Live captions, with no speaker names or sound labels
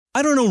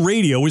I Don't Know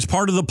Radio is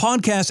part of the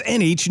Podcast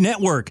NH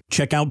network.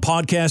 Check out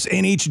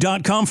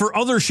podcastnh.com for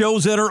other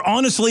shows that are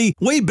honestly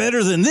way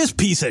better than this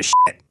piece of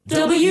shit.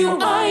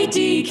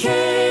 WIDK.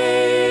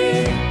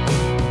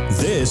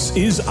 This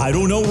is I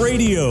Don't Know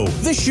Radio.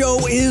 This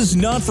show is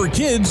not for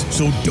kids,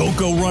 so don't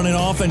go running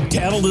off and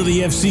tattle to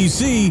the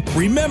FCC.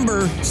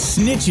 Remember,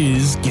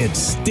 snitches get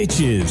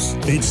stitches.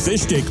 It's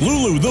Fish Stick,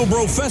 Lulu, the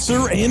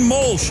Professor, and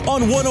Mulch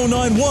on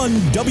 109.1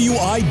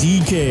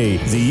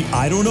 WIDK, the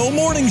I Don't Know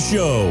Morning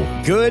Show.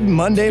 Good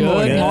Monday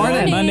morning. Good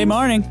morning. Monday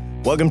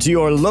morning. Welcome to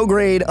your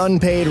low-grade,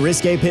 unpaid,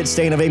 risque pit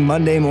stain of a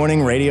Monday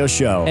morning radio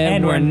show.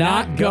 And we're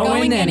not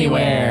going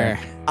anywhere.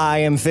 I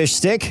am Fish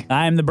Stick.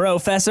 I'm the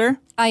Professor.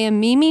 I am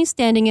Mimi,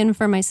 standing in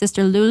for my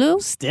sister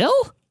Lulu. Still?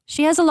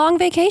 She has a long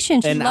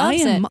vacation. She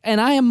loves it. And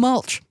I am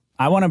Mulch.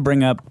 I want to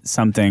bring up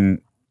something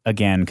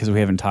again because we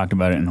haven't talked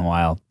about it in a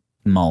while.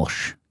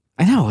 Mulch.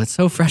 I know, it's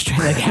so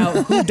frustrating. Like,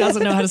 who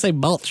doesn't know how to say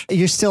mulch?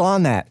 You're still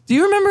on that. Do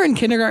you remember in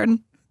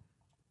kindergarten?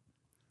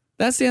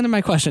 That's the end of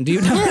my question. Do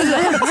you know?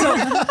 So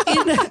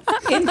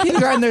in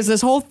kindergarten, there's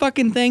this whole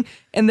fucking thing,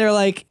 and they're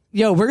like,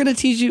 yo, we're going to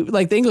teach you,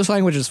 like, the English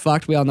language is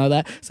fucked. We all know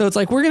that. So it's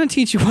like, we're going to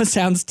teach you what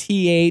sounds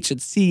TH and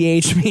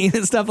CH mean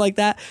and stuff like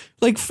that.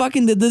 Like,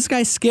 fucking, did this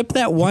guy skip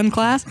that one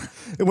class?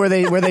 Where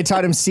they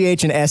taught him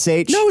CH and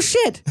SH? No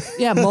shit.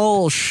 Yeah,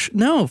 mulch.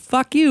 No,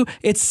 fuck you.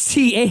 It's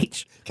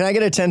CH. Can I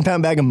get a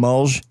 10-pound bag of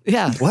mulch?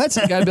 Yeah. What?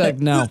 You gotta be like,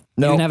 no.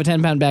 No. You can have a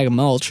 10-pound bag of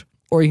mulch,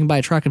 or you can buy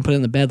a truck and put it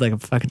in the bed like a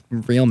fucking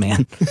real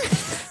man.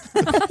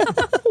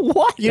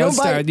 What? Don't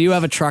start. You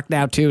have a truck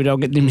now too. Don't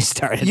get me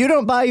started. You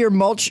don't buy your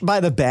mulch by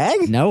the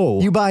bag?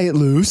 No. You buy it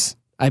loose?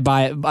 I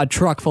buy a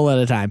truck full at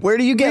a time. Where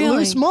do you get Really?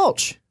 loose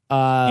mulch?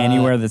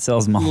 Anywhere that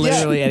sells mulch.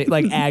 Literally,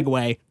 like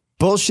Agway.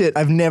 Bullshit.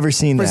 I've never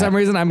seen For that. some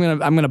reason, I'm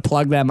gonna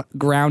plug them.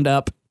 Ground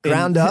Up.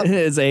 Ground Up?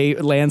 is a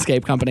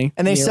landscape company,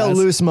 And they near sell us.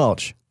 loose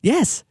mulch.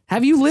 Yes.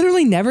 Have you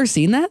literally never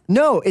seen that?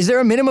 No. Is there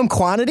a minimum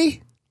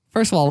quantity?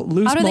 First of all,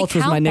 loose How do they mulch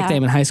was my count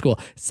nickname that? in high school.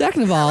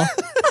 Second of all,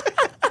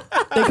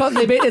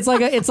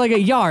 it's like a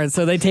yard.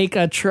 So they take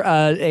a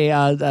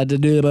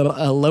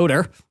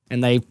loader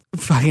and they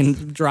fucking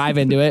drive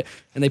into it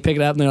and they pick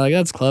it up and they're like,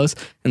 that's close,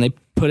 and they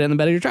put it in the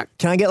bed of your truck.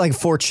 Can I get like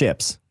 4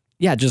 chips?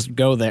 Yeah, just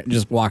go there,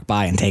 just walk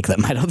by and take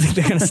them. I don't think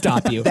they're gonna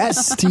stop you.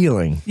 That's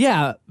stealing.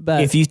 Yeah,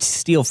 but If you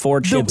steal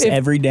 4 chips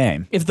every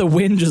day. if the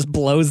wind just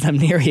blows them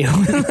near you,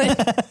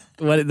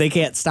 they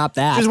can't stop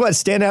that. Just what?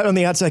 Stand out on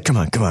the outside? Come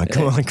on.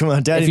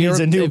 Daddy needs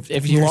a new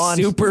if you're lawn.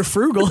 super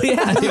frugal,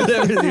 yeah, do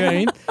whatever, you know what I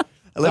mean?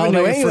 I live in All New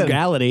about England.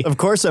 frugality. Of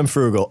course I'm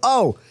frugal.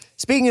 Oh,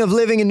 speaking of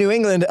living in New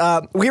England,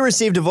 we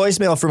received a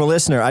voicemail from a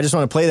listener. I just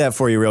want to play that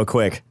for you real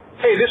quick.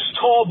 Hey, this is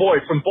Tall Boy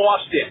from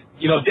Boston.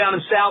 You know, down in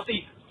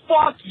Southie.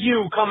 Fuck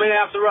you coming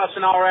after us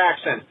in our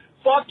accent.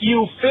 Fuck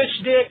you,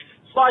 Fish Dick.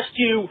 Fuck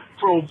you,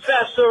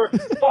 Professor.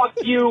 Fuck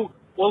you.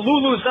 Well,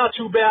 Lulu's not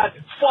too bad.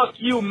 Fuck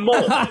you,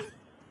 Mulch.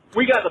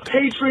 We got the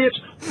Patriots.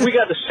 We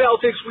got the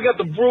Celtics. We got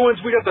the Bruins.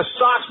 We got the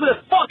Sox. We're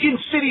the fucking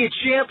city of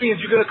champions.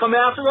 You're going to come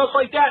after us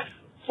like that?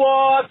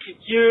 Fuck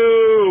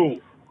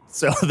you.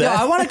 So No,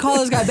 I want to call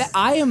this guy back.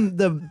 I am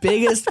the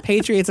biggest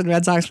Patriots and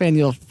Red Sox fan.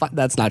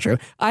 That's not true.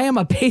 I am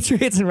a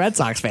Patriots and Red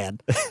Sox fan.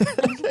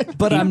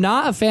 But I'm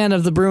not a fan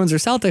of the Bruins or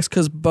Celtics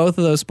because both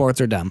of those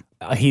sports are dumb.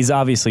 He's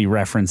obviously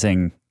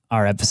referencing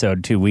our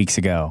episode 2 weeks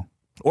ago.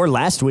 or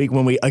last week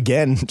when we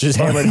again just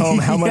hammered home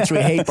how much we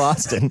hate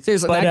Boston.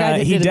 Seriously, But that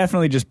guy he did-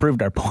 definitely just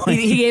proved our point.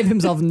 He gave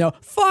himself no.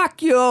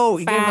 Fuck you.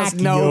 He gave us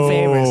no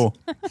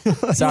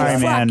favors. Sorry,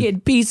 man.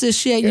 Fucking piece of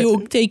shit.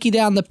 You'll take you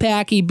down the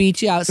pack. He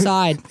beat you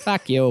outside.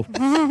 Fuck you.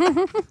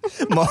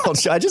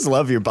 Mulch, I just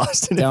love your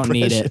Boston Don't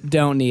need impression. it.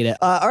 Don't need it.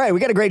 All right, we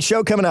got a great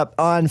show coming up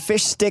on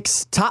Fish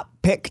Sticks Top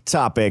Pick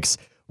Topics.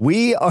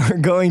 We are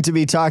going to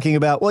be talking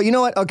about, well, you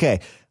know what? Okay,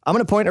 I'm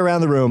going to point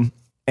around the room,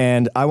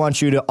 and I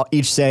want you to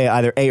each say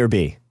either A or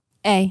B.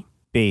 A.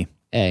 B.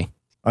 Hey.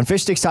 On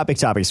Fish Sticks Top Pick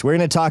Topics, we're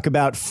going to talk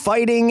about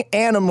fighting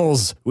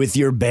animals with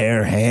your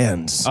bare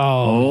hands.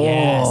 Oh,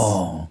 yes.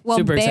 Well,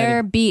 Super bear,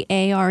 excited.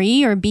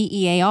 B-A-R-E or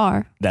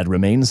B-E-A-R? That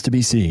remains to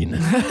be seen.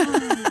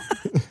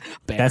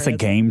 That's a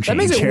game That changer.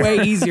 makes it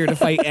way easier to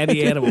fight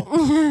any animal.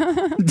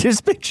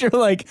 Just picture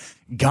like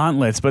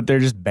gauntlets, but they're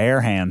just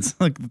bare hands,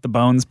 like with the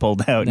bones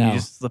pulled out. And No. you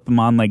just slip them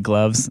on like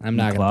gloves. I'm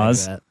not and going claws.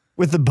 to do that.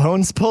 With the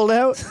bones pulled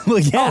out? Well,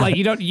 yeah. Oh, like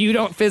you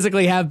don't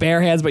physically have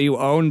bare hands, but you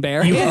own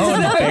bare you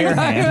hands. own bare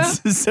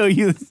hands, so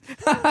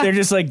they're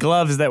just like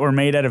gloves that were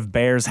made out of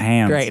bears'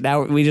 hands. Great.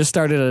 Now we just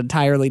started an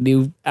entirely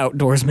new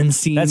outdoorsman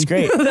scene. That's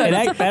great.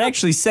 That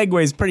actually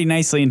segues pretty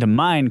nicely into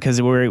mine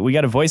because we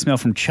got a voicemail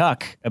from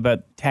Chuck about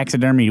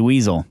taxidermied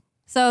weasel.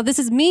 So this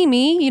is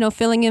Mimi,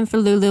 filling in for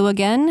Lulu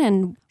again,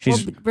 and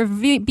She's-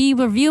 we'll be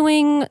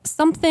reviewing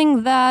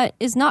something that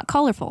is not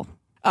colorful.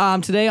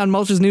 Today on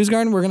Mulch's News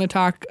Garden, we're going to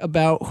talk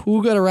about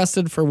who got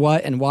arrested for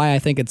what and why I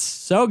think it's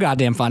so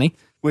goddamn funny.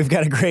 We've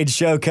got a great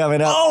show coming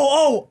up.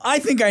 Oh, I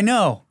think I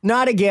know.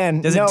 Not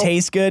again. Does No. it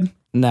taste good?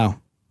 No.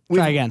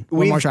 Try again.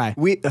 One more try.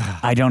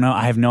 I don't know.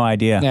 I have no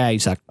idea. Yeah, you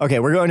suck. Okay,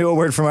 we're going to a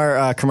word from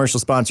our commercial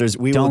sponsors.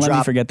 We will Don't let drop.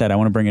 me forget that. I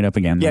want to bring it up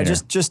again Yeah, later.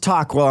 just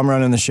talk while I'm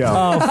running the show.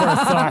 Oh, for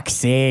fuck's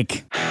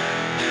sake.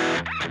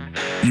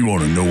 You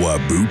want to know why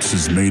boots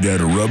is made out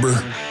of rubber?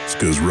 It's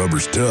because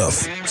rubber's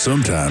tough.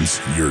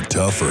 Sometimes you're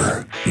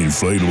tougher.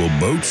 Inflatable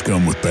boats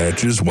come with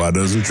patches. Why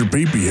doesn't your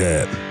pee-pee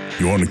hat?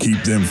 You want to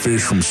keep them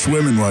fish from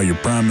swimming while you're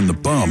priming the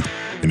pump.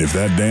 And if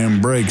that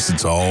dam breaks,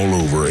 it's all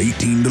over,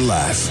 18 to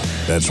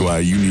life. That's why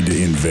you need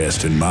to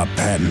invest in my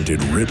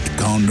patented Ripped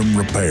Condom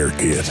Repair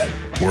Kit.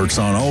 Works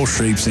on all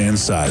shapes and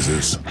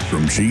sizes,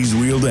 from cheese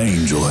wheel to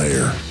angel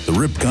hair. The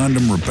Ripped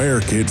Condom Repair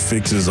Kit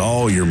fixes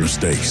all your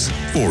mistakes,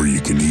 before you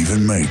can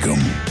even make them.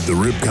 The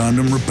Ripped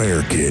Condom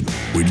Repair Kit.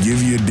 We'd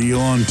give you a deal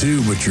on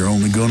 2, but you're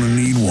only gonna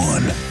need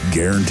 1.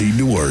 Guaranteed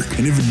to work.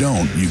 And if it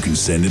don't, you can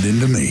send it in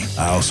to me.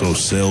 I also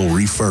sell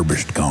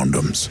refurbished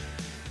condoms.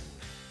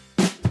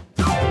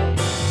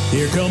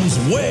 Here comes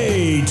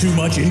way too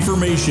much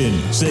information.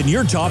 Send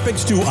your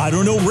topics to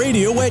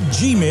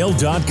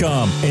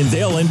IDon'tKnowRadio@gmail.com, and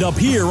they'll end up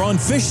here on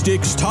Fish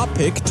Sticks Top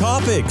Pick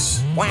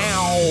Topics.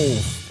 Wow.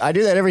 I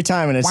do that every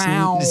time, and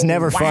it's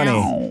never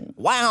funny.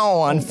 Wow,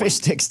 on Fish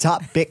Sticks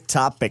Top Pick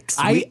Topics.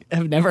 I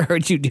have never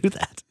heard you do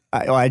that.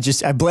 I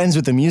blends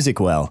with the music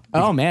well.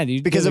 Oh, man.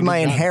 Because of my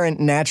inherent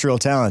natural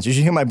talents. You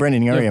should hear my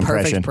Brendan Urie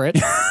impression. Perfect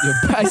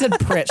pritch. I said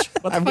pritch.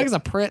 What the fuck is a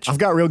pritch? I've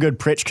got real good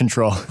pritch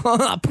control.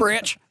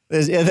 Pritch.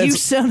 Yeah, You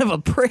son of a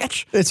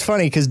pritch. It's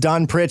funny because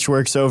Don Pritch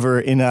works over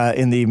in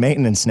the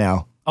maintenance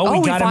now.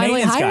 Oh, we got a finally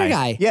maintenance hired a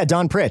guy. Yeah,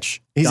 Don Pritch.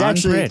 He's Don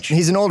actually Pritch.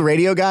 he's an old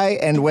radio guy,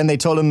 and when they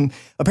told him,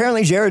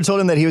 apparently Jared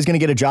told him that he was going to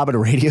get a job at a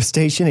radio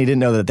station. He didn't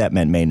know that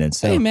meant maintenance.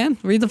 So, Hey, man,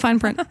 read the fine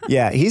print.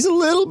 yeah, he's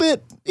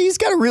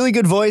got a really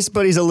good voice,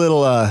 but he's a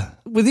little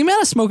With the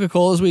amount of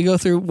Smoke-A-Colas we go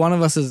through, one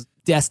of us is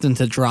destined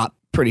to drop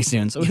pretty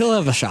soon, so he'll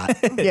have a shot.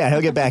 yeah,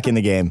 he'll get back in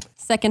the game.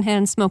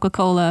 Secondhand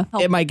Smoke-A-Cola.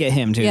 It might get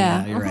him, too.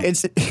 Yeah. You're right.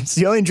 It's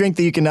the only drink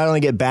that you can not only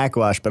get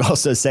backwash, but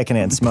also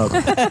secondhand smoke.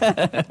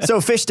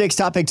 So Fish Sticks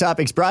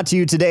Topics brought to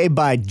you today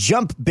by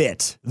Jump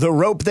Bit, the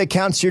rope that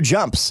counts your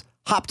jumps.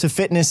 Hop to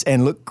fitness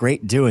and look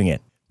great doing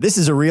it. This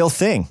is a real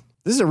thing.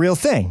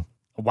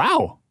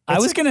 Wow. I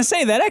was going to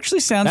say, that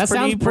actually sounds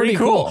pretty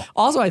cool.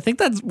 Also, I think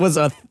that was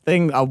a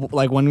thing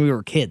like when we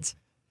were kids.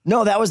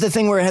 No, that was the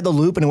thing where it had the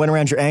loop and it went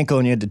around your ankle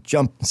and you had to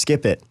jump and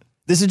skip it.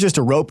 This is just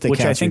a rope that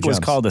Which I counts think your was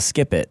jumps. called a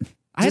skip it.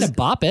 I had to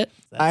bop it.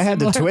 I had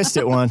to twist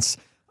it once.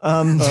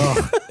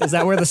 Is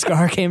that where the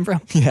scar came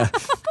from? Yeah.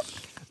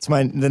 It's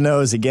the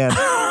nose again.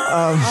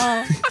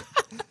 I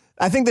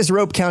think this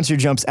rope counts your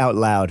jumps out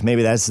loud.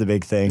 Maybe that's the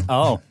big thing.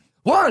 Oh.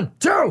 1,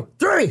 2,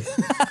 3.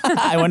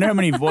 I wonder how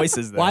many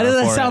voices there Why are does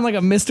that for sound it. like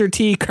a Mr.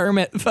 T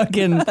Kermit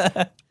fucking...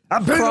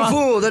 I'm being a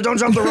fool that don't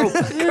jump the rope.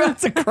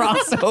 That's a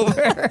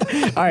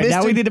crossover. All right,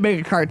 now we need to make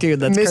a cartoon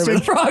that's Mr. Kermit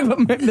the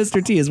Frog, but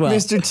Mr. T as well.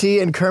 Mr. T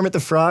and Kermit the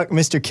Frog,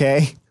 Mr.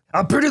 K.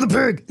 I'm Pretty the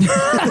Pig.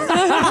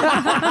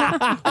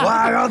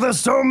 Why are there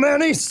so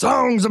many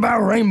songs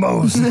about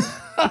rainbows?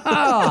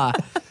 Well,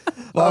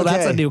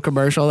 that's a new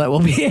commercial that will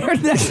be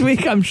aired next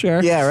week, I'm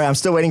sure. Yeah, right. I'm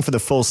still waiting for the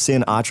full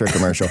Sin Atra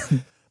commercial.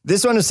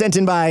 This one was sent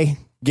in by,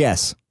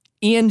 guess.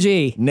 Ian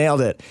G. Nailed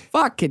it.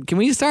 Fuck, can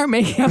we start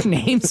making up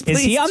names, please?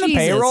 Is he on the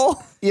Jesus.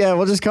 payroll? Yeah,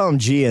 we'll just call him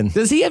Gian.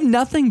 Does he have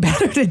nothing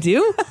better to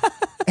do?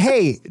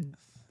 Hey,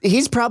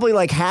 he's probably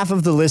like half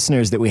of the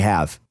listeners that we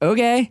have.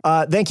 Okay.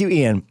 Thank you,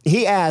 Ian.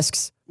 He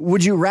asks,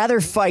 would you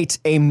rather fight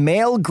a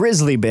male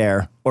grizzly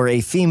bear or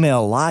a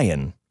female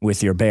lion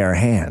with your bare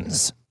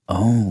hands?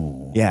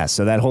 Oh. Yeah,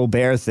 so that whole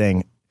bear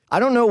thing. I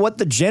don't know what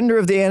the gender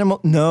of the animal...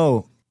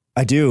 No,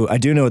 I do. I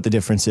do know what the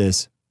difference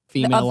is.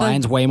 Female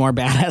lion's way more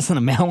badass than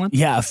a male one.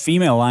 Yeah, a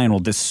female lion will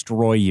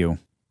destroy you.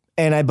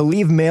 And I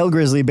believe male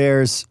grizzly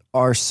bears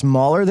are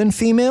smaller than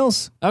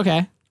females.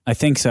 Okay. I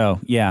think so.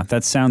 Yeah,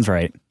 that sounds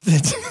right.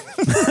 This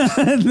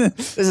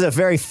is a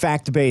very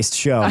fact-based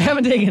show. I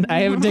haven't taken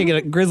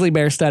a grizzly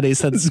bear study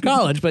since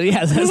college, but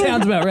yeah, that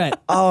sounds about right.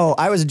 Oh,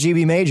 I was a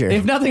GB major.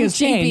 If nothing has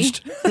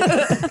changed.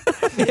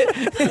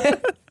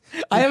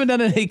 I haven't done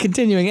any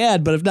continuing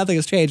ed, but if nothing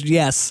has changed,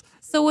 yes.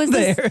 So was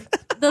this,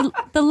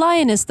 the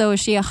lioness though? Is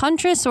she a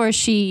huntress or does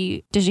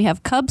she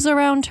have cubs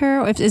around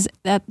her? Or is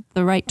that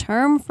the right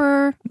term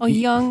for a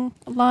young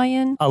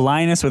lion? A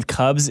lioness with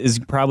cubs is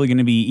probably going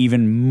to be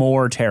even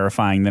more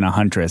terrifying than a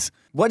huntress.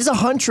 What is a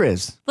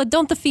huntress? But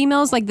don't the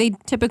females they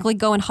typically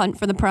go and hunt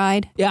for the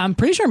pride? Yeah, I'm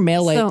pretty sure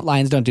male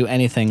lions don't do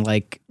anything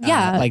like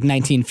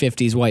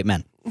 1950s white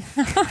men.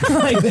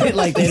 like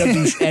they don't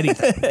do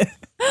anything.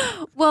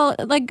 Well,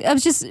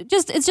 it's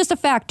just a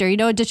factor,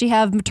 Does she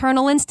have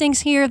maternal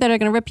instincts here that are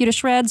going to rip you to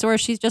shreds, or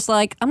she's just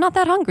like, I'm not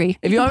that hungry?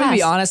 If you want me to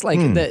be honest,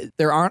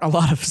 there aren't a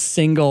lot of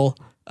single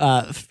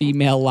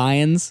female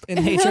lions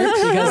in nature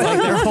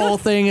because their whole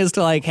thing is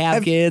to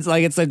have kids.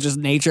 It's just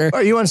nature.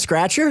 Are you on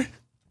Scratcher?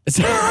 It's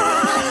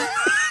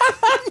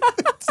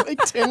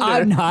like Tinder.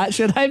 I'm not.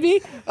 Should I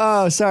be?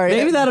 Oh, sorry.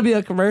 Maybe that'll be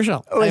a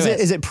commercial. Oh,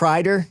 is it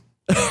Prider?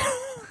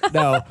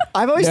 No.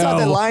 I've always thought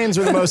that lions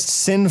were the most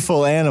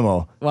sinful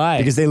animal. Why?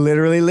 Because they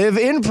literally live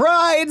in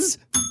prides.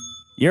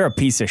 You're a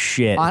piece of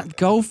shit.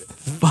 Go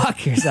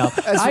fuck yourself.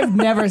 I've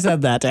never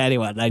said that to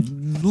anyone. I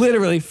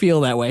literally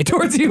feel that way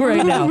towards you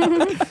right now.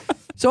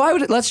 So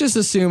let's just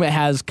assume it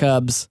has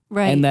cubs,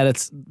 Right. and that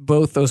it's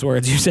both those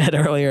words you said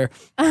earlier.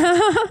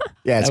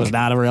 Yeah, it's That was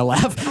not a real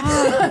laugh.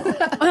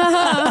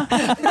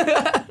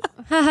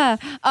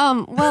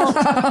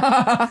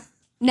 Well,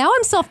 now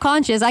I'm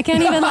self-conscious. I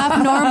can't even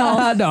laugh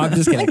normal. No, I'm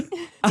just kidding.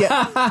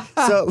 yeah.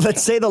 So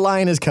let's say the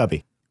lion is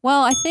cubby.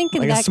 Well, I think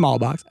in Like a that small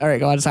box. All right,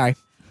 go on. Sorry.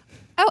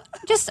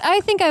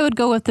 I think I would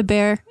go with the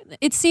bear.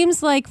 It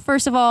seems like,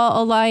 first of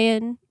all, a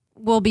lion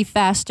will be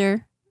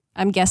faster,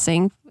 I'm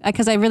guessing,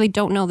 because I really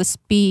don't know the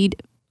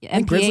speed. I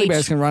think grizzly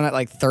bears can run at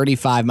like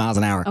 35 miles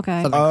an hour.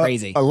 Okay. Something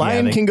crazy. A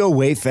lion they- can go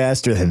way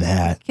faster than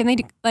that. Can they?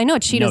 I know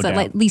cheetahs No at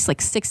doubt. at least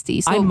like 60,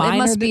 so I it minored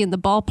must be in the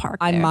ballpark.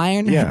 I there.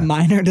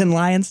 minored in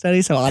lion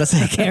studies, so honestly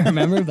I can't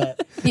remember,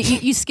 but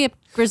You skip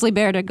grizzly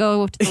bear to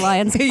go to the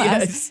lions class.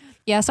 Yes.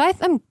 Yeah, so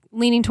I'm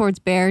leaning towards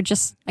bear.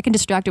 Just I can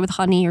distract it with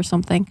honey or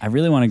something. I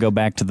really want to go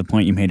back to the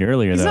point you made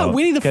earlier, it's though. not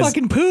Winnie the 'cause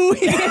fucking Pooh.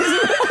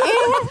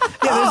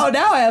 Oh,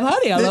 now I have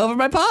honey all over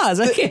my paws.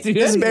 I can't do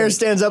This anything. bear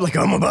stands up like,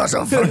 I'm about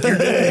to fuck your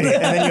day.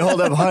 And then you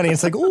hold up honey.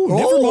 It's like, oh,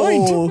 never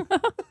mind.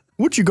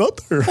 What you got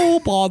there? Oh,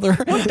 bother.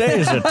 What day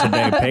is it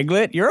today,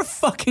 Piglet? You're a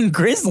fucking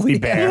grizzly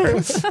bear.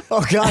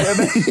 Oh, God.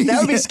 That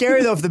would be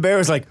scary, though, if the bear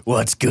was like,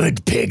 what's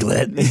good,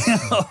 Piglet?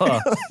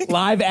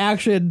 Live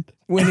action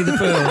Winnie the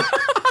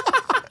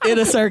Pooh in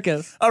a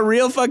circus. A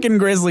real fucking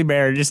grizzly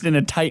bear just in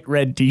a tight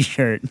red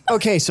t-shirt.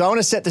 Okay, so I want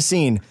to set the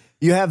scene.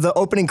 You have the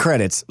opening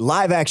credits,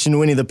 live action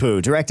Winnie the Pooh,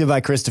 directed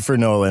by Christopher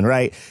Nolan,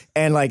 right?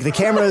 And like the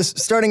camera's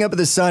starting up at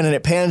the sun and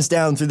it pans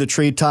down through the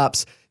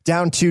treetops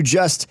down to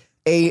just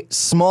a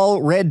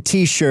small red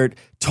t-shirt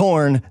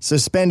torn,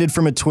 suspended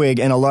from a twig,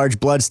 and a large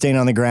blood stain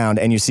on the ground,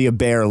 and you see a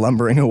bear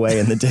lumbering away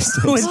in the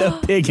distance. With a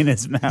pig in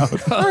his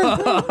mouth.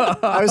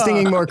 I was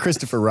thinking more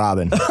Christopher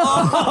Robin.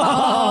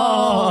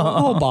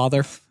 Oh,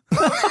 bother.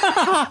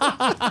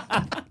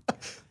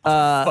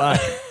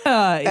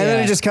 And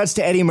then it just cuts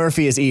to Eddie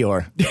Murphy as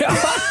Eeyore.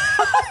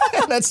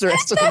 That's the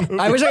rest of the movie.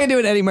 I wish I could do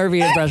an Eddie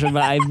Murphy impression,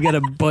 but I'm going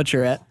to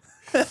butcher it.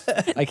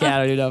 I can't.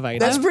 I don't know if I can.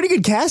 That's pretty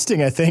good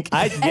casting, I think.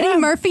 Eddie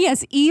Murphy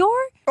as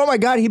Eeyore? Oh my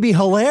God, he'd be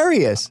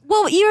hilarious.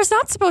 Well, Eeyore's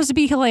not supposed to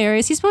be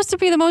hilarious. He's supposed to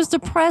be the most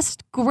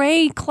depressed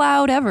gray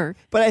cloud ever.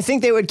 But I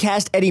think they would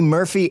cast Eddie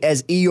Murphy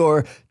as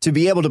Eeyore to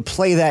be able to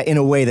play that in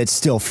a way that's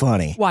still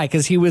funny. Why?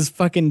 Because he was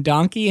fucking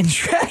Donkey in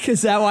Shrek?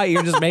 Is that why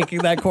you're just making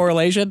that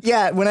correlation?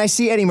 Yeah, when I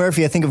see Eddie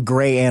Murphy, I think of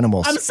gray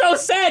animals. I'm so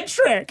sad,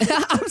 Trick.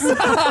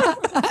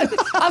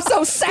 I'm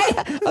so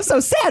sad. I'm so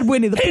sad,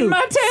 Winnie the Pin Pooh.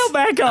 my tail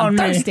back on I'm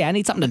me. thirsty. I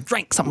need something to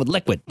drink, something with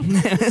liquid.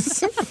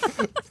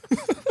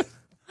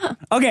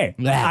 Okay,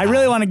 I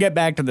really want to get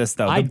back to this,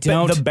 though. I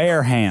don't. The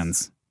bear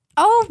hands.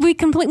 Oh, we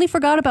completely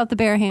forgot about the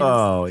bear hands.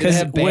 Oh, They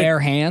have bare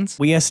we- hands.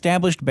 We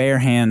established bear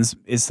hands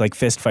is like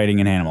fist fighting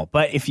an animal.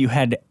 But if you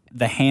had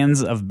the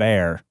hands of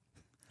bear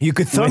you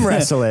could thumb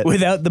wrestle it.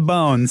 without the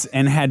bones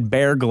and had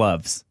bear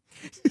gloves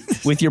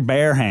with your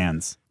bare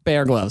hands.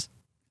 Bear gloves.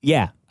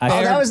 Yeah. Oh,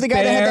 that was the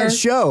guy that had bear. that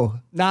show.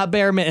 Not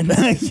bear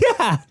mittens.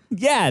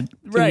 Yeah, To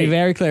be right.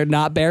 very clear,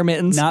 not bear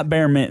mittens. Not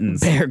bear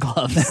mittens. bear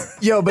gloves.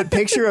 Yo, but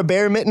picture a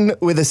bear mitten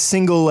with a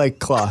single like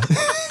claw.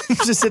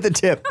 Just at the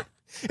tip.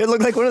 It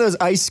looked like one of those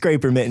ice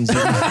scraper mittens you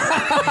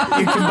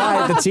can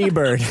buy at the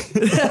T-Bird.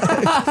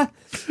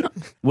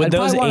 Would I'd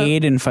those probably wanna-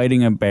 aid in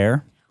fighting a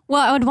bear? Well,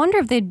 I would wonder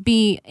if they'd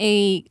be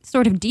a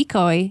sort of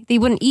decoy. They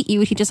wouldn't eat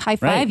you. He'd just high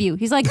five Right. you.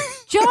 He's like,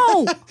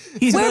 Joe,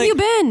 where have you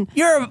been?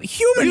 You're a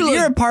human.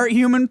 You're a part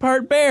human,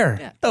 part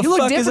bear. The You look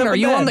fuck is different. up Are with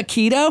you that? on the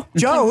keto?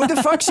 Joe, who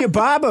the fuck's your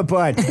barber,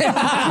 bud?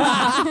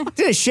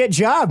 Did a shit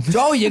job.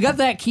 Oh, you got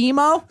that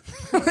chemo?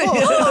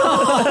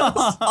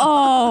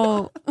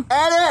 Oh,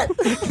 Edit!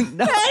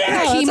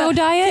 chemo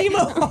diet?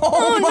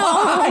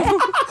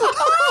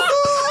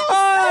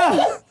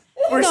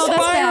 We're No, that's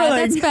bad. spiraling.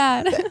 That's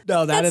bad.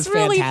 No, That's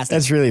really- fantastic.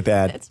 That's really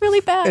bad. It's really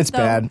bad. It's though.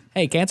 bad.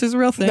 Hey, cancer's a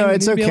real thing. No, You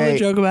it's need to be able to okay.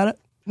 joke about it.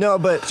 No,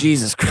 but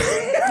Jesus Christ.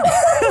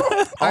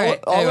 all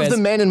of anyways. the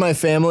men in my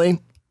family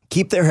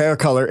keep their hair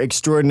color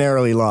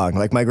extraordinarily long.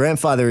 Like my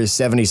grandfather is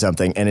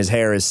 70-something and his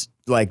hair is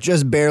like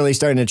just barely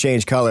starting to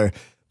change color.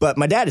 But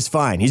my dad is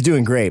fine. He's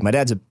doing great. My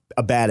dad's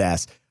a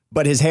badass.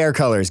 But his hair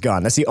color is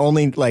gone. That's the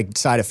only like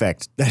side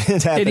effect that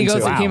has happened Did he go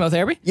to through him.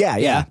 chemotherapy?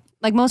 Yeah.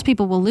 Like most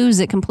people will lose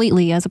it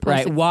completely as opposed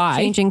Right, to why?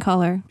 changing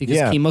color. Because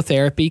Yeah.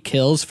 chemotherapy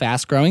kills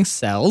fast-growing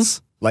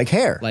cells Like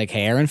hair. like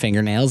hair and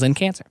fingernails and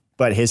cancer.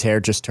 But his hair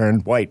just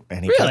turned white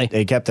and he, Really?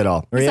 he kept it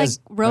all. Or he He's has-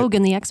 like Rogue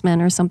in the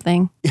X-Men or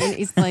something. And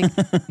he's like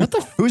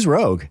who's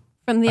Rogue?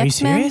 from the Are you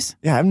X-Men. serious?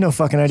 Yeah, I have no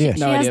fucking idea. She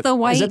No has idea. the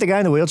white. Is that the guy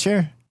in the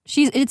wheelchair?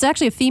 It's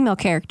actually a female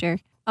character.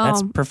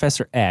 That's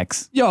Professor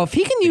X. Yo, if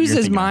he can use you're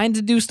his thinking. mind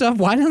to do stuff,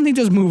 why doesn't he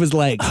just move his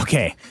legs?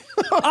 Okay.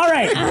 All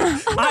right.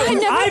 I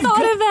never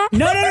thought of that.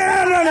 No.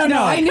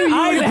 I knew you were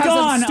I've gonna have some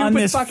gone on stupid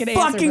this fucking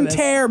answer for fucking this.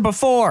 tear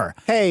before.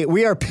 Hey,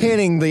 we are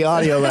pinning the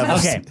audio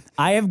levels. Okay.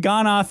 I have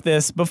gone off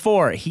this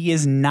before. He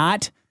is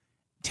not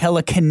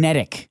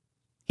telekinetic.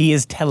 He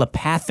is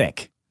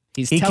telepathic.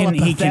 He's He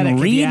telepathetic, can if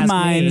you read ask me.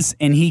 minds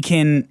and he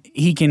can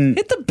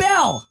Hit the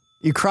bell.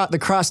 The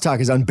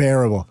crosstalk is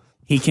unbearable.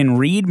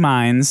 read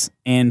minds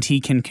and he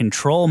can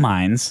control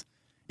minds.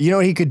 You know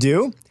what he could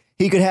do?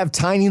 he could have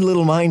tiny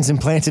little mines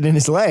implanted in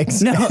his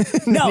legs. No,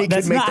 And no, he could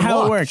that's make not them how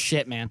walk. it works.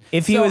 Shit, man.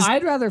 If he So was,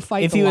 I'd rather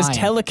fight If the he was lion.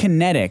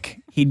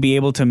 telekinetic, he'd be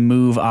able to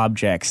move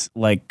objects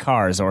like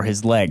cars or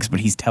his legs, but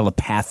he's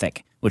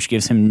telepathic, which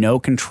gives him no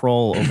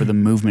control over the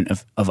movement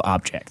of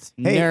objects.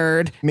 Hey,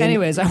 Nerd. maybe-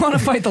 Anyways, I want to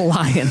fight the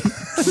lion.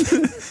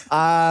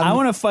 I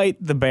want to fight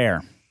the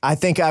bear. I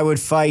think I would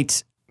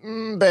fight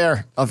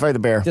bear. I'll fight the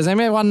bear. Does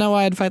anybody want to know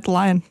why I'd fight the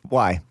lion?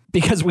 Why?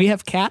 Because we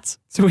have cats,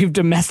 so we've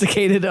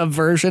domesticated a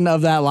version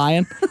of that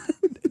lion.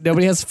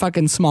 Nobody has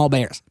fucking small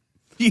bears.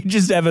 You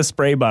just have a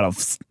spray bottle.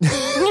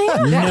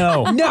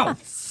 No. No,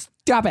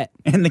 stop it.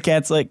 And the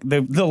cat's like,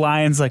 the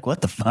lion's like,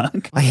 what the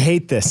fuck? I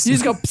hate this. You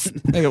just go.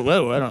 Psst. They go,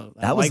 whoa! I don't.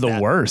 That was the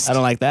worst. I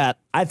don't like that.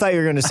 I thought you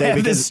were going to I say have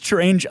because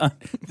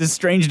this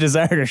strange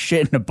desire to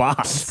shit in a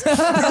box.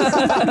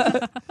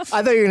 I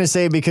thought you were going to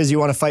say because you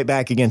want to fight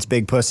back against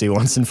Big Pussy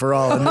once and for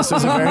all, and this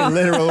was a very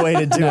literal way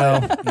to do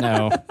it.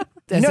 No.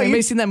 Has No, anybody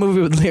you- seen that movie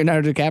with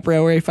Leonardo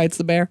DiCaprio where he fights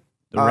the bear?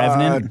 The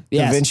Revenant.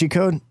 Yes. Da Vinci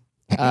Code.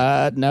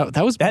 No,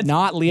 that was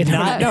not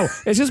Leonardo. No,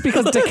 it's just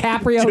because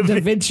DiCaprio Da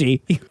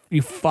Vinci.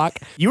 You fuck.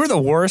 You were the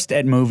worst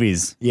at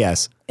movies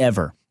Yes.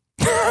 ever.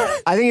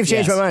 I think you've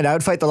changed Yes. my mind. I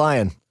would fight the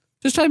lion.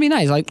 Just try to be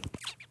nice. Like,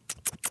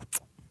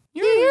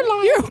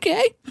 you're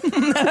okay.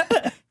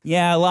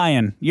 Yeah,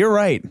 lion. You're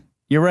right.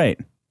 You're right.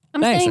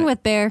 I'm Thanks. staying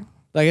with bear.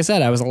 Like I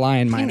said, I was a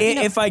lion miner.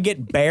 If I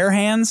get bear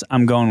hands,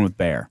 I'm going with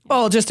bear.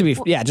 Well, just to be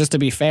fair. Just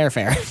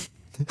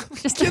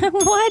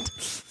what?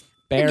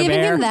 Bear, You're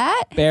giving bear. him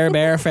that? Fair. I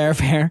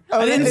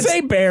didn't it's- say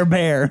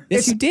bear.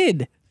 Yes, you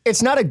did.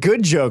 It's not a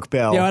good joke,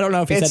 Bill. Yeah, I don't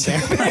know if he It's- said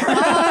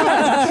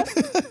bear.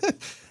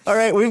 All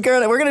right, we're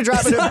gonna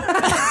drop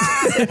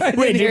it.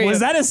 Wait, was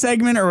that a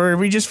segment or were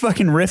we just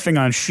fucking riffing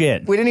on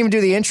shit? We didn't even do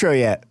the intro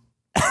yet.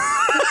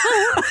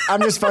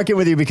 I'm just fucking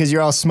with you because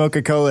you're all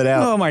smoke-a-cola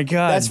out. Oh my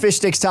God. That's Fish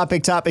Sticks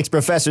Topics.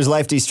 Professor's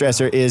Life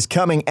De-Stressor is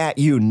coming at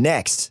you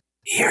next.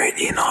 Here at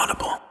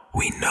Inaudible,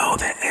 we know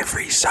that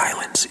every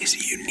silence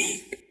is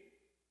unique.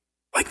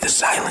 Like the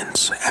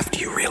silence after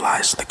you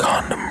realize the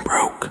condom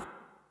broke.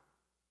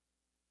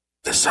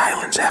 The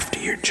silence after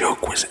your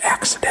joke was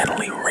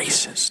accidentally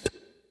racist.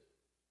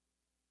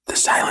 The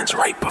silence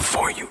right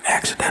before you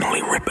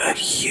accidentally rip a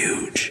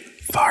huge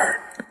fart.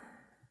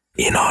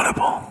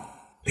 Inaudible,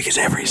 because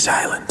every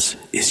silence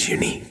is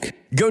unique.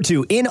 Go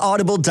to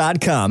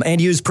inaudible.com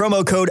and use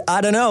promo code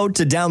I don't know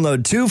to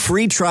download 2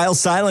 free trial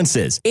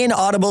silences.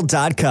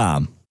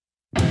 Inaudible.com.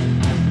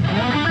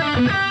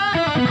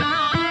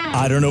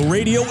 I Don't Know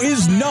Radio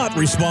is not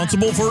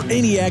responsible for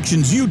any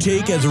actions you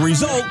take as a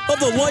result of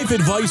the life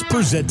advice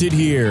presented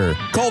here.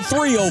 Call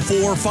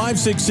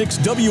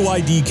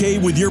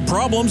 304-566-WIDK with your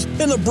problems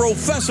and the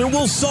Brofessor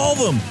will solve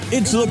them.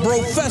 It's the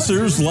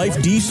Brofessor's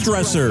Life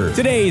De-Stressor.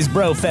 Today's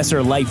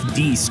Brofessor Life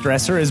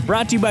De-Stressor is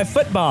brought to you by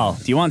football.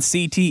 Do you want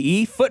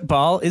CTE?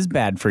 Football is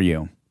bad for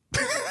you.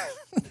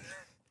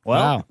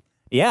 Well, Wow.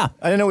 yeah,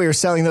 I didn't know we were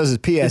selling those as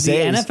PSAs.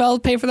 Did the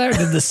NFL pay for that, or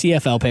did the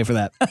CFL pay for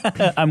that?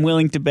 I'm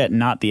willing to bet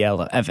not the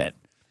LFL.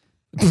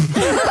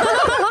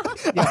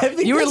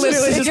 You were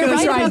literally just You're going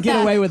to right try and about get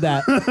that. away with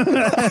that.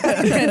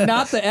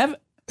 Not the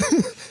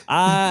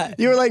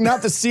You were like,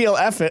 not the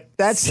CLF it.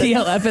 That's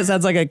CLF. It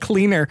sounds like a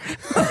cleaner.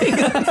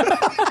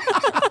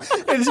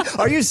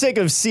 Are you sick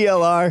of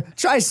CLR?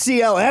 Try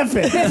CLF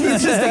it.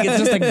 It's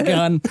just a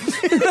gun.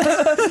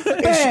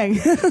 Bang.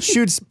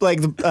 Shoots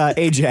like the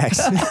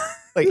Ajax.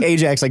 Like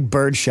Ajax, like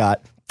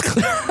birdshot.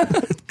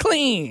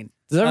 Clean.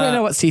 Does everybody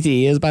know what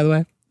CTE is, by the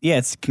way? Yeah,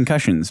 it's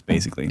concussions,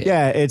 basically.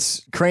 Yeah,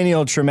 it's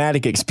cranial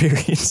traumatic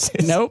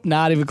experiences. Nope,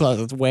 not even close.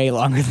 It's way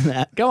longer than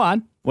that. Go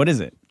on. What is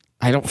it?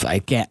 I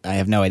can't. I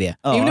have no idea.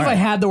 Oh, Even if all I right.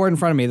 had the word in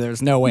front of me,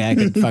 there's no way I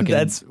could fucking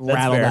That's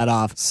rattle fair. that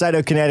off.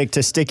 Cytokinetic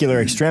testicular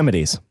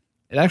extremities.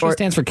 It actually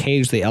stands for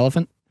Cage the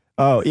Elephant.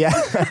 Oh, yeah.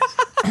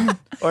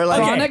 Or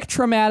like Chronic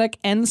traumatic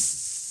Each.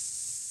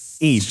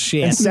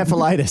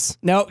 encephalitis.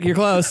 No, you're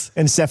close.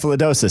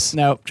 Encephalidosis.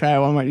 No, try it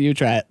one more. You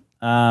try it.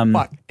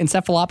 Fuck.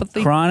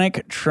 Encephalopathy?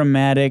 Chronic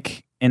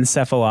traumatic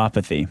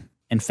encephalopathy.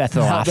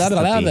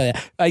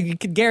 Encephalopathy. You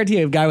could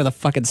guarantee a guy with a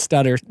fucking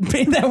stutter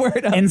made that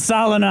word up.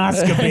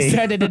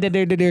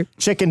 Ensolonoscopy.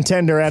 Chicken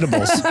tender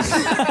edibles.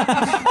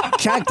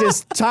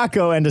 Cactus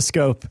taco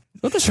endoscope.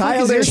 What the fuck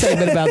is your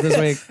segment about this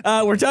week?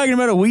 We're talking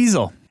about a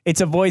weasel.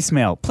 It's a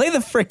voicemail. Play the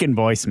frickin'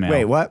 voicemail.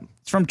 Wait, what?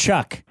 It's from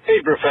Chuck.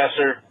 Hey,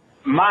 Professor.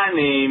 My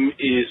name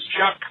is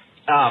Chuck.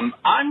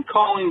 I'm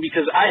calling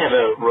because I have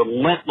a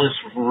relentless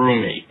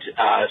roommate.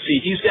 See,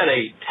 he's got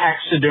a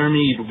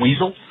taxidermied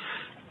weasel,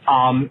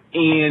 and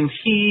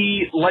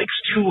he likes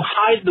to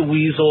hide the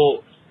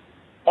weasel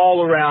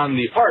all around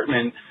the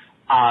apartment,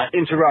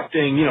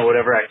 interrupting,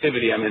 whatever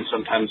activity I'm in,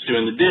 sometimes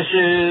doing the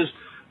dishes,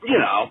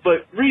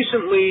 But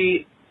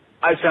recently,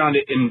 I found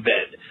it in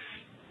bed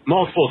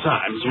multiple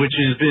times, which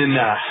has been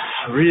a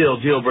real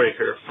deal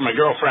breaker for my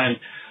girlfriend.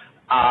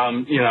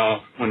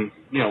 When,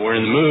 we're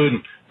in the mood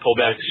and pull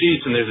back the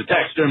sheets and there's a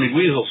taxidermied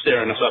weasel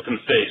staring us up in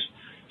the face.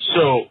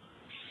 So,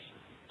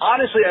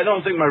 honestly, I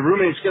don't think my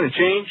roommate's going to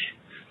change.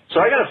 So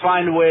I got to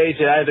find a way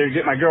to either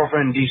get my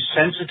girlfriend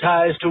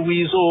desensitized to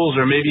weasels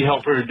or maybe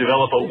help her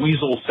develop a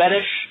weasel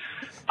fetish.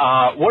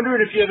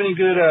 Wondering if you have any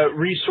good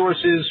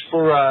resources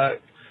for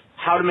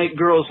how to make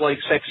girls like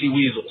sexy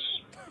weasels.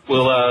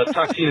 We'll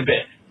talk to you in a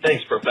bit.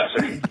 Thanks,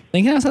 Professor.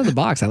 Thinking outside the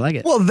box. I like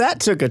it. Well,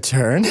 that took a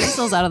turn.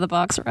 Whistles out of the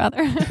box,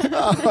 rather.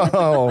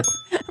 Oh,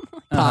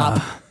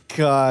 Pop.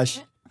 gosh.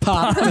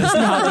 Pop does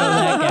not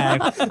know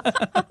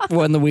that guy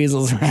when the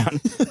weasel's around.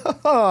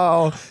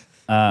 Oh.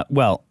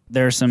 Well,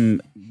 there are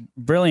some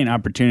brilliant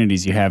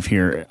opportunities you have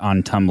here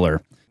on Tumblr.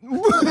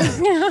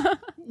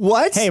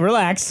 What? Hey,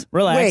 relax.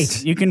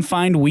 Wait. You can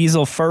find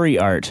weasel furry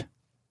art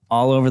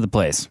all over the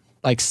place.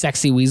 Like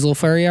sexy weasel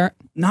furry art?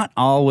 Not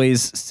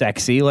always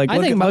sexy. Like I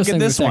look think at, most look at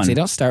things this are sexy. one.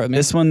 Don't start with me.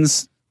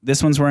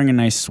 This one's wearing a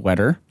nice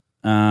sweater.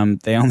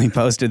 They only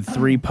posted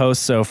 3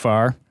 posts so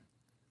far.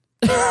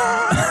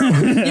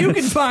 You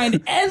can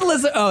find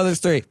endless. Oh, there's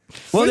 3.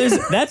 Well,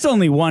 that's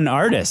only one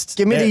artist.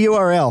 Give me the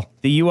URL.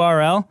 The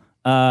URL,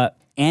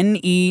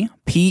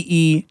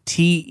 NEPETEAA.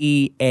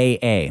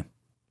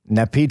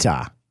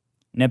 Nepeta.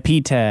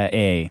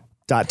 Nepeta.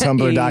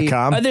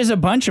 .tumblr.com. There's a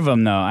bunch of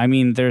them, though. I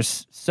mean,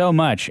 there's so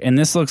much. And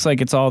this looks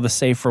like it's all the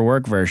safe for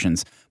work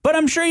versions. But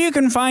I'm sure you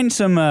can find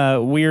some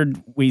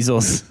weird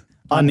weasels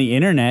on the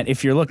internet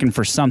if you're looking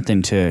for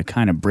something to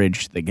kind of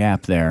bridge the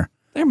gap there.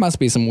 There must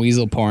be some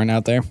weasel porn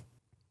out there.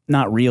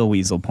 Not real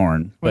weasel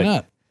porn. Why but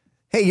not?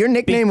 Hey, your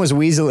nickname was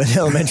Weasel in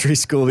elementary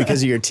school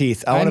because of your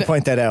teeth. I want to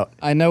point that out.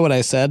 I know what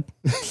I said.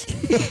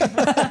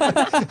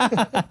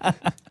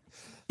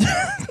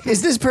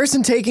 Is this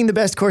person taking the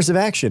best course of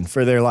action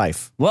for their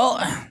life? Well,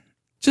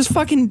 Just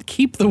fucking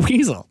keep the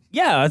weasel.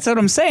 yeah, that's what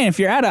I'm saying. If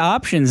you're out of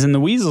options and the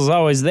weasel's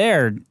always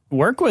there,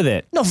 work with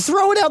it. No,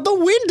 throw it out the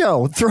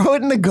window. Throw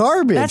it in the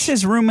garbage. That's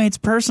his roommate's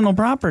personal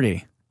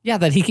property. Yeah,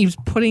 that he keeps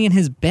putting in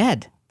his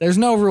bed. There's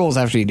no rules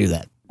after you do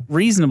that.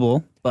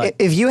 Reasonable, but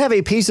If you have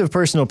a piece of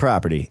personal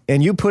property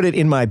and you put it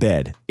in my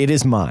bed, it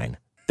is mine.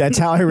 That's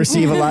how I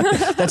receive a lot.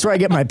 That's where I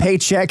get my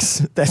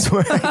paychecks. That's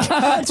where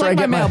I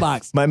get my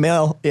mailbox. My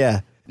mail,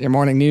 yeah. Your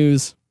morning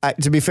news.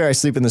 To be fair, I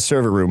sleep in the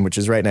server room, which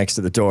is right next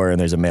to the door, and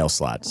there's a mail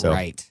slot. So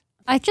Right.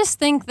 I just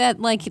think that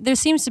like there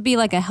seems to be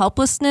like a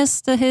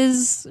helplessness to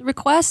his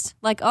request.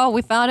 Like, oh,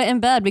 we found it in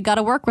bed. We got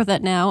to work with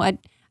it now.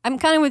 I'm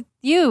kind of with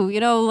you. You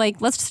know,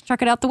 like let's just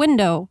chuck it out the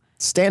window.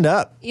 stand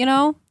up. You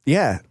know.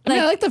 Yeah. I mean,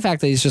 I like the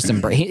fact that he's just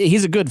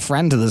he's a good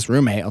friend to this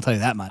roommate. I'll tell you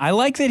that much. I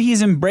like that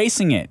he's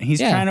embracing it. He's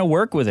Yeah. trying to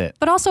work with it.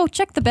 But also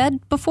check the bed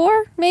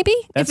before, maybe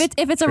That's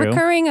if it's a true.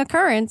 recurring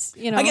occurrence.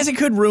 You know. I guess it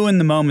could ruin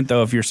the moment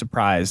though if you're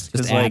surprised.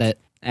 'Cause, Just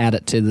add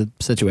it to the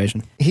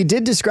situation. He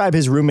did describe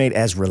his roommate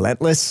as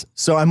relentless,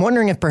 so I'm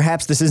wondering if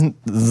perhaps this isn't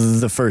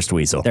the first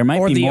weasel. there might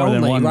Or be the more only,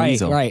 than one right,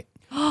 weasel. right.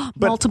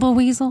 multiple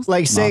weasels.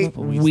 Like say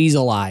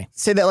Weasel eye.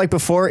 that like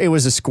before it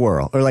was a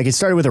squirrel, or like it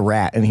started with a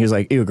rat and he was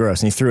like, ew,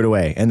 gross, and he threw it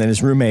away. And then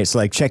his roommate's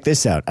like, check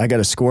this out, I got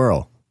a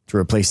squirrel to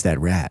replace that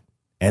rat.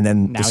 And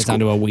then Now he's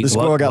onto a weasel. The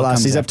squirrel got What lost.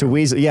 comes He's up to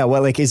weasel. Yeah,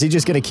 well, like, is he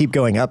just going to keep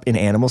going up in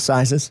animal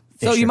sizes?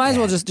 So you might as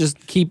well just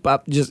keep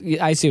up. Just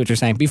I see what you're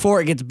saying. Before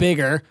it gets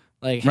bigger,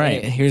 like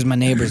Right. hey, here's my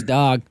neighbor's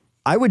dog.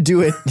 I would do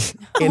it.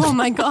 Oh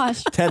my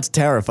gosh. That's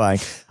terrifying.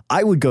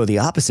 I would go the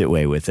opposite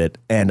way with it,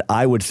 and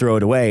I would throw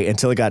it away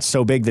until it got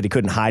so big that he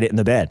couldn't hide it in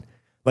the bed.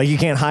 Like you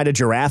can't hide a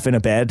giraffe in a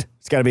bed.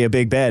 It's got to be a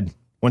big bed.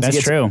 Once That's he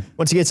gets, true.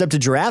 Once he gets up to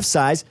giraffe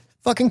size,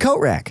 fucking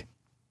coat rack.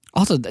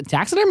 Also,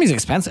 taxidermy is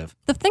expensive.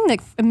 The thing that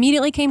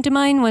immediately came to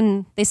mind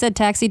when they said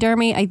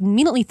taxidermy, I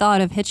immediately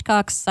thought of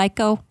Hitchcock's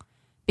Psycho,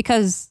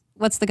 because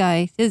what's the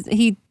guy?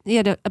 He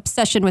had an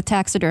obsession with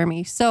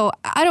taxidermy. So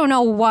I don't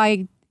know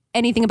why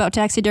anything about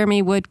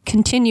taxidermy would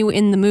continue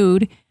in the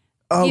mood.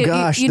 Oh You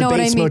gosh, know the what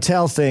I Bates mean?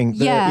 Motel thing.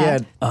 Yeah.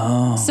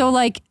 Yeah. So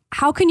like,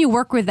 how can you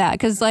work with that?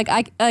 Because like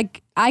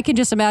I can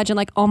just imagine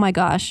like, oh my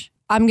gosh,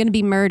 I'm gonna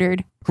be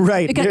murdered.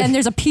 Right. Because, and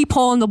there's a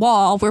peephole in the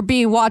wall. We're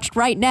being watched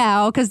right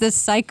now because this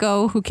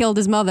psycho who killed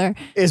his mother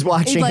is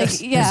watching like,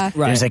 us. yeah,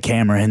 There's a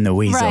camera in the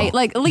weasel. right.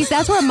 Like at least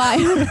that's where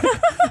my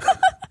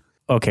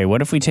Okay,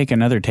 what if we take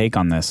another take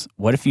on this?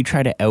 What if you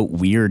try to out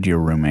weird your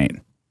roommate?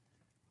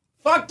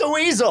 Fuck the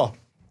weasel.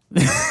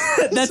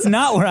 That's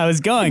not where I was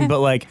going, but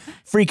like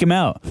freak him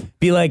out.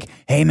 Be like,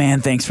 hey man,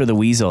 thanks for the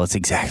weasel. It's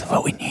exactly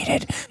what we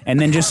needed. And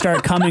then just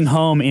start coming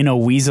home in a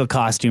weasel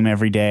costume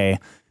every day.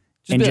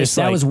 Just be like,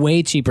 that was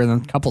way cheaper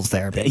than couples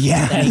therapy.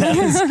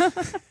 Yeah.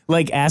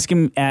 Like ask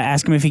him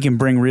if he can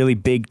bring really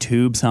big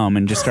tubes home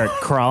and just start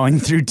crawling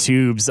through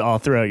tubes all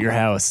throughout your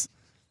house.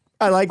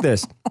 I like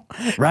this.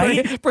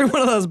 Right? Bring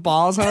one of those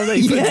balls home that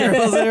you put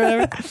drills in or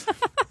whatever.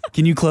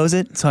 Can you close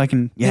it so I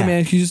can Hey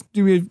man, can you just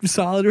do me a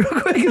solid real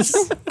quick?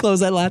 Just close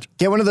that latch.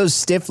 Get one of those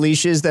stiff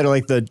leashes that are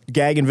like the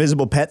gag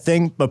invisible pet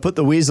thing, but put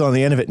the weasel on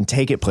the end of it and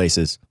take it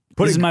places.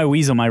 This is my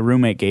weasel. My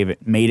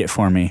roommate made it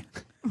for me.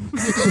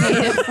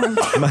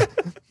 I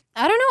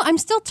don't know. I'm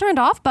still turned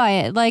off by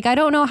it. Like I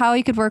don't know how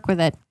you could work with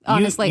it.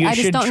 Honestly, you I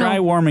just should don't try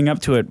know. warming up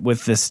to it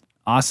with this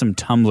awesome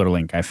Tumblr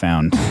link I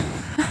found.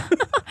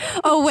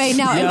 Oh, wait.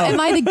 Now, am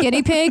I the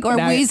guinea pig or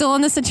weasel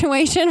in the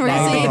situation? We're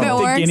going to see if it the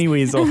works. guinea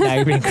weasel. Now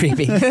you're being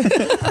creepy.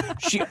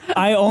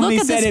 I only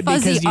Look at said this it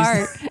fuzzy because you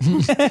art.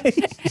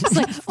 It's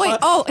like, wait,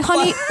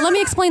 honey, let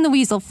me explain the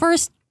weasel.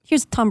 First,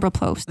 here's a Tumblr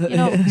post. You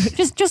know,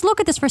 just look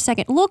at this for a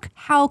second. Look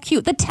how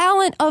cute. The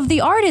talent of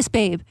the artist,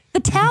 babe. The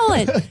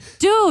talent.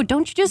 Dude,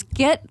 don't you just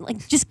get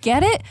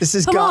it? This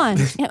is Come on.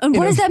 And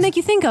what does that make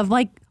you think of?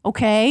 Like,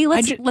 okay,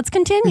 let's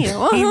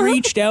continue. He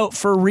reached out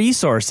for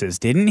resources,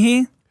 didn't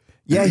he?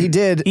 Yeah, he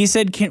did. He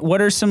said,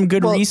 "What are some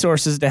good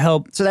resources to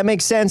help?" So that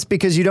makes sense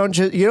because you don't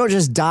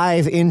just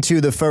dive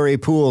into the furry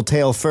pool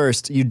tail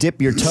first. You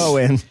dip your toe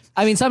in.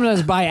 I mean,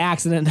 sometimes by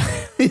accident.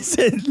 He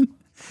said,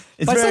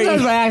 But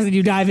sometimes by accident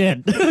you dive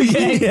in.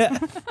 Okay? Yeah.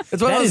 It's one of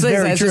That those is things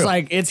very that's true. just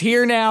like, it's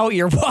here now,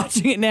 you're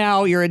watching it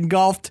now, you're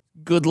engulfed.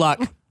 Good luck.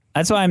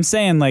 That's why I'm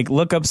saying, like,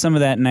 look up some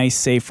of that nice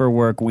safer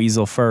work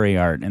weasel furry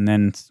art, and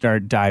then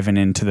start diving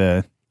into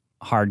the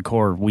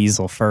hardcore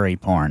weasel furry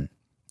porn.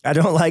 I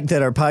don't like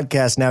that our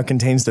podcast now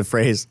contains the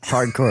phrase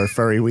hardcore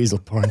furry weasel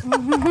porn.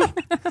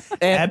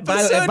 And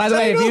by the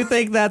way, if you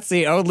think that's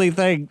the only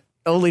time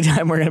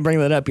we're going to bring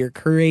that up, you're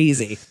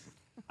crazy.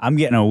 I'm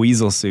getting a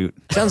weasel suit.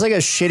 Sounds like a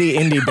shitty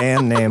indie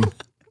band name.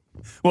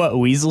 What,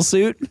 weasel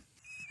suit?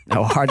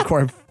 No,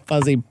 hardcore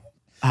fuzzy,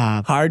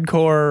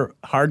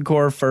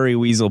 Hardcore furry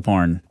weasel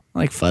porn.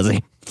 like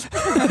fuzzy.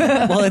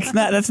 Well, it's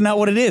not. That's not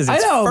what it is.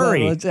 It's I know,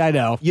 furry. I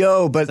know.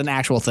 Yo, but It's an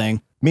actual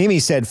thing. Mimi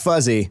said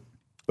fuzzy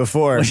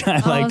before. I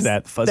like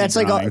that fuzzy. That's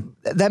like drawing.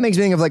 that makes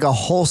me think of like a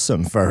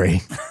wholesome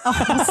furry.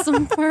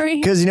 Awesome furry.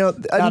 Because you know,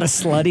 Not a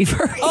slutty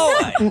furry.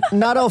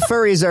 not all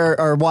furries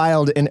are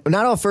wild, and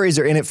not all furries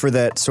are in it for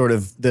that sort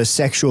of the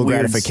sexual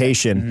Weird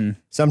gratification.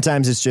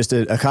 Sometimes it's just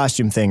a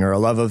costume thing or a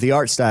love of the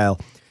art style.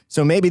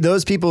 So maybe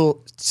those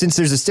people, since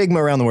there's a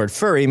stigma around the word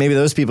furry, maybe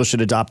those people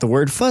should adopt the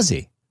word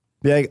fuzzy.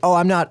 Be like, oh,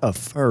 I'm not a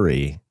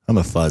furry, I'm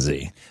a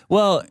fuzzy.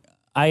 Well,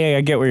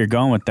 I get where you're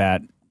going with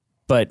that,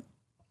 but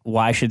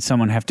why should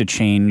someone have to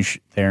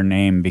change their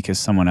name because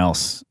someone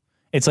else?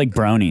 It's like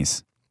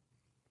bronies.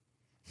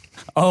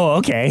 Oh,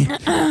 okay.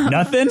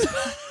 Nothing?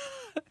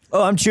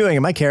 Oh, I'm chewing.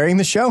 Am I carrying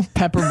the show?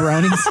 Pepper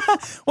brownies.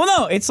 Well,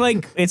 no, it's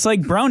like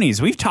bronies.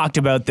 We've talked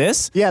about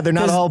this. Yeah, they're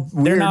not 'Cause all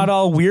They're weird. not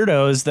all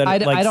weirdos that I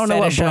don't know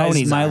what fetishize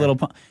bronies My are. Little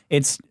Pony.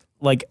 It's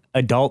like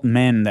adult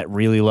men that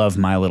really love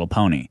My Little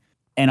Pony.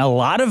 And a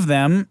lot of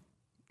them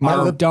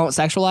Don't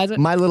sexualize it.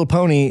 My Little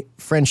Pony,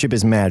 Friendship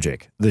is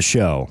Magic, the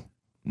show,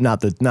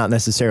 not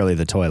necessarily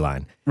the toy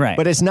line. Right.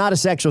 But it's not a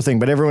sexual thing,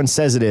 but everyone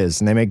says it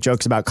is, and they make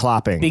jokes about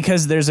clopping.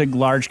 because there's a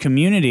large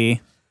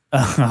community.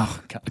 Oh,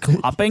 God,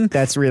 clopping?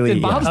 That's really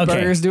Did Bob's Okay.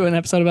 Burgers do an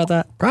episode about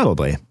that?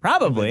 probably.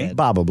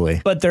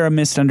 Probably. But they're a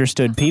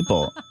misunderstood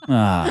people.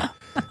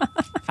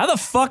 How the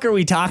fuck are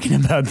we talking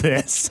about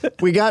this?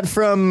 We got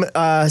from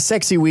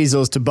sexy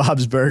weasels to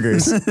Bob's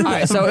Burgers. All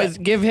right, so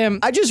give him.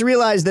 I just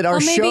realized that our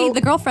Well, maybe show.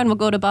 the girlfriend will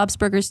go to Bob's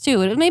Burgers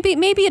too.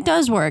 Maybe it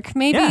does work.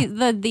 Maybe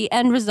Yeah. the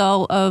end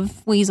result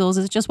of Weasels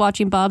is just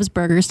watching Bob's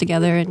Burgers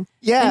together and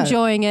Yeah.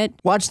 enjoying it.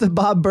 Watch the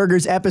Bob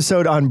Burgers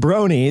episode on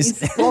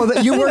bronies.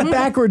 Well, you work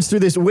backwards through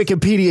this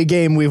Wikipedia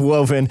game we've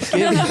woven.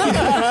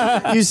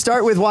 You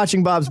start with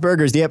watching Bob's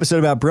Burgers, the episode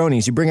about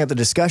bronies. You bring up the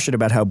discussion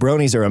about how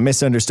bronies are a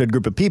misunderstood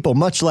group of people,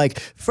 much like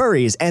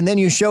furries. And then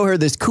you show her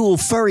this cool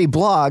furry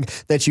blog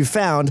that you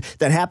found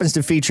that happens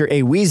to feature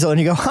a weasel. And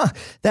you go, huh,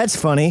 that's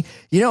funny.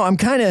 You know, I'm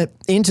kind of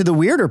into the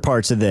weirder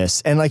parts of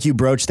this. And like you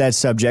broach that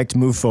subject,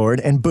 move forward,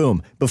 and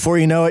boom. Before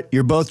you know it,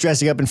 you're both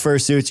dressing up in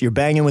fursuits. You're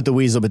banging with the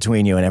weasel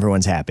between you, and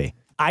everyone's happy.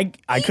 I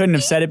couldn't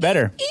have said it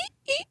better.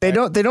 They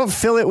don't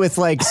fill it with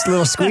like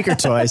little squeaker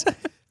toys.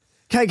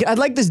 I'd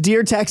like this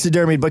deer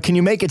taxidermy, but can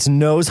you make its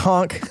nose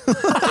honk? All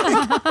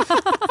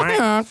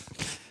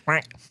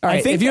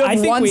right, think- if you I have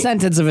think one we-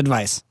 sentence of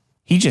advice.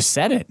 He just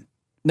said it.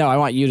 No, I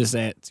want you to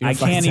say it. It's your I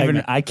fucking can't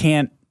segment. I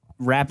can't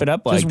wrap it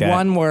up like Just that.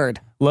 one word.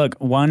 Look,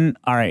 all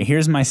right,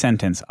 here's my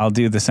sentence. I'll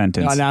do the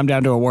sentence. Oh, now I'm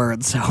down to a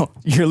word. So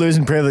You're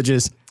losing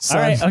privileges. Son.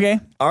 All right, okay.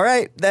 All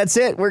right, that's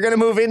it. We're going to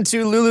move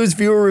into Lulu's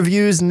viewer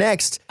reviews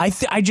next.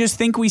 I just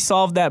think we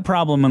solved that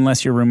problem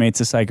unless your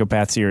roommate's a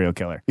psychopath serial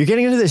killer. You're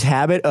getting into this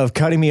habit of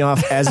cutting me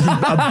off as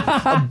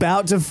I'm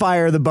about to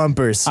fire the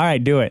bumpers. All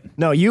right, do it.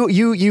 No, you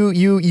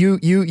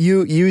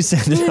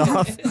send it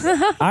off.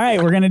 All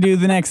right, we're going to do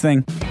the next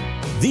thing.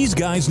 These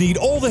guys need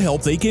all the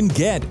help they can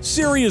get.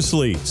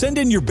 Seriously, send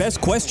in your best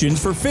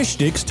questions for Fish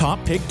Sticks Top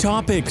Pick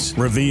Topics.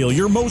 Reveal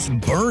your most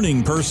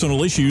burning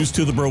personal issues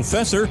to the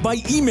professor by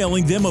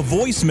emailing them a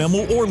voice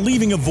memo or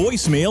leaving a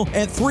voicemail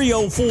at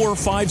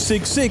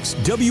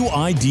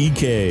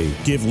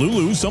 304-566-WIDK. Give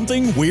Lulu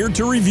something weird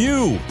to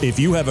review. If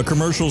you have a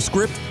commercial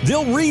script,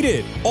 they'll read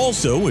it.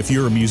 Also, if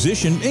you're a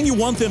musician and you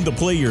want them to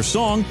play your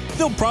song,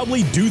 they'll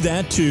probably do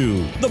that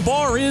too. The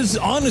bar is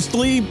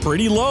honestly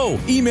pretty low.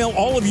 Email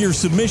all of your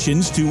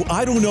submissions to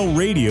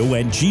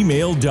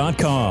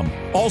idon'tknowradio@gmail.com.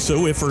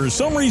 Also, if for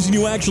some reason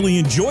you actually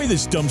enjoy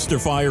this dumpster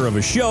fire of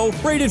a show,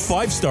 rate it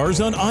 5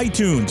 stars on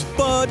iTunes.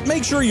 But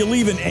make sure you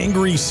leave an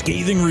angry,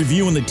 scathing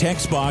review in the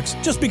text box,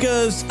 just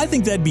because I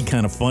think that'd be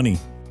kind of funny.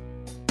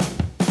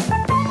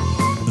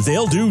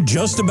 They'll do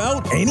just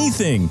about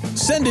anything.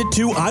 Send it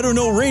to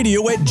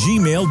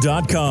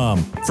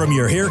idon'tknowradio@gmail.com. From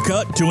your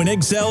haircut to an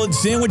egg salad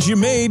sandwich you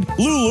made,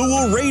 Lulu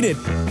will rate it.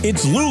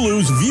 It's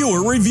Lulu's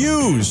Viewer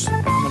Reviews.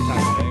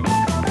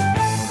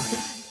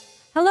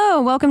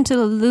 Hello, welcome to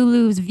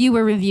Lulu's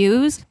Viewer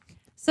Reviews.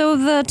 So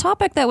the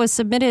topic that was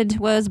submitted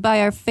was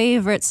by our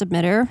favorite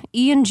submitter,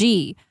 Ian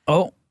G.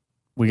 Oh,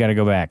 we got to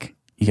go back.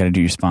 You got to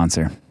do your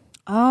sponsor.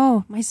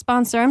 Oh, my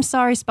sponsor. I'm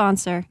sorry,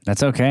 sponsor.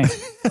 That's okay.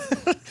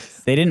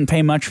 They didn't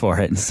pay much for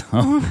it,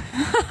 so.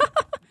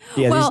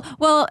 Yeah,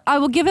 Well, I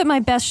will give it my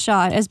best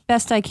shot as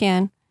best I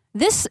can.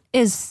 This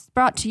is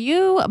brought to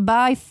you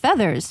by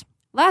Feathers.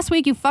 Last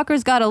week, you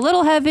fuckers got a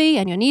little heavy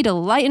and you need to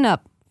lighten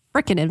up.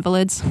 Frickin'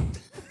 invalids.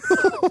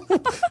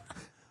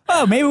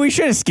 Oh, maybe we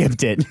should have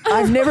skipped it.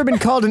 I've never been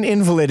called an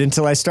invalid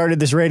until I started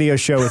this radio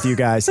show with you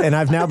guys, and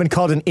I've now been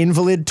called an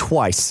invalid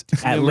twice.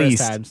 At Numerous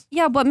least. times.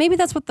 Yeah, but maybe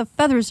that's what the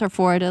feathers are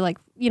for, to like,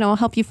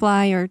 help you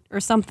fly or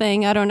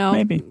something. I don't know.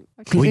 Maybe.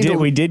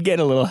 We did get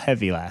a little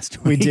heavy last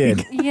week. We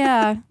did.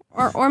 Yeah.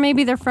 Or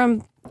maybe they're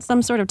from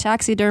some sort of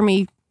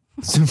taxidermy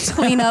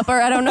cleanup, or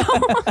I don't know.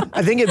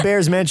 I think it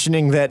bears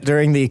mentioning that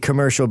during the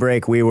commercial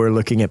break, we were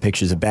looking at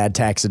pictures of bad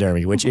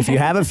taxidermy, which if you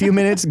have a few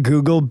minutes,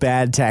 Google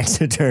bad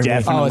taxidermy.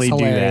 Definitely do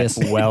hilarious.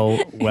 that. Well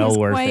It's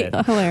worth quite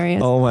it.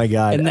 hilarious. Oh my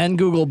God. And then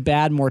Google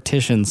bad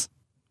morticians.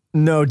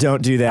 No,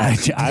 don't do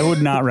that. I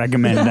would not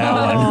recommend that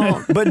one.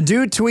 Oh, But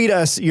do tweet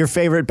us your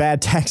favorite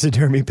bad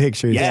taxidermy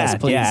pictures. Yeah,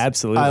 please. yeah,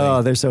 absolutely.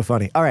 Oh, they're so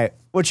funny. All right.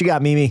 What you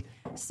got, Mimi?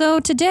 so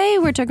today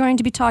we're going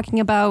to be talking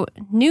about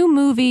new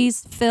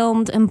movies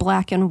filmed in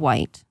black and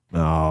white.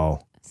 Oh.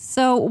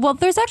 So, well,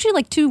 there's actually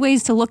like two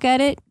ways to look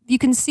at it. You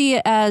can see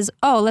it as,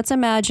 let's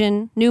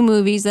imagine new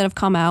movies that have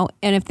come out,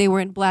 and if they were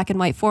in black and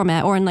white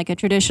format or in like a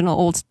traditional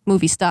old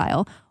movie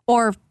style,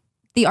 or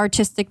the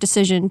artistic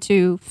decision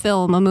to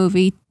film a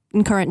movie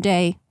in current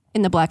day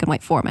in the black and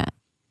white format.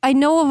 I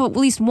know of at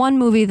least one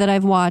movie that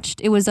I've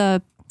watched. It was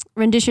a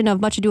rendition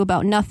of Much Ado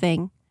About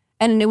Nothing,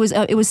 and it was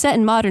set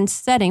in modern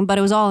setting, but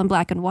it was all in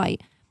black and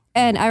white.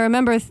 And I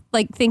remember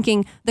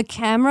thinking the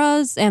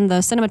cameras and the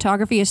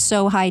cinematography is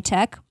so high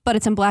tech, but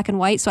it's in black and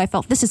white. So I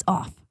felt this is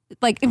off.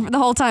 Like the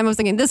whole time I was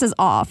thinking this is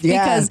off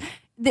because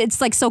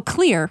it's like so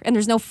clear and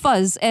there's no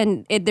fuzz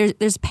and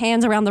there's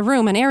pans around the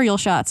room and aerial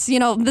shots.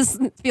 This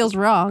feels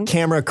wrong.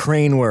 Camera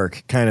crane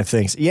work kind of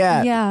things.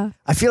 Yeah. Yeah.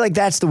 I feel like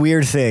that's the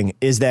weird thing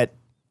is that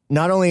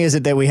not only is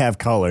it that we have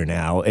color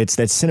now, it's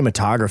that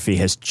cinematography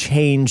has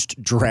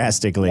changed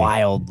drastically.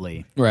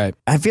 Wildly. Right.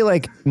 I feel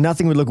like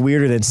nothing would look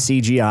weirder than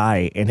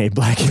CGI in a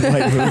black and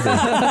white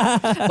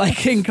movie. Like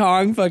King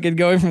Kong fucking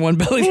going from one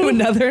building to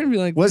another and be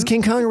like, Was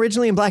King Kong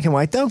originally in black and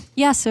white though?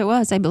 Yes, it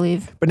was, I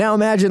believe. But now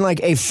imagine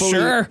like a fully,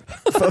 Sure.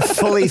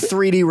 fully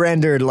 3D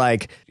rendered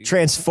like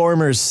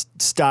Transformers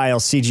style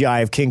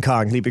CGI of King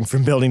Kong leaping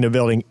from building to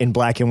building in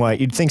black and white.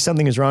 You'd think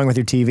something is wrong with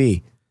your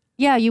TV.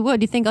 Yeah, you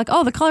would. You think like,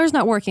 the color's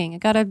not working. I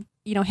gotta,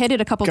 hit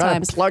it a couple Gotta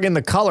times. plug in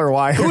the color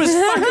wire. Who was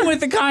fucking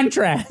with the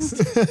contrast?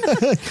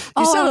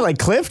 You sounded like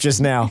Cliff just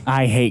now.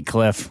 I hate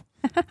Cliff.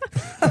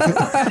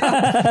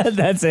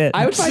 That's it.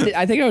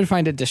 I think I would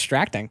find it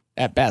distracting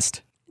at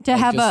best. To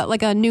have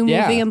a new movie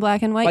Yeah. in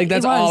black and white. Like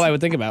that's It was. all I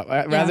would think about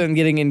rather than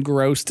getting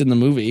engrossed in the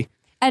movie.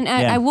 And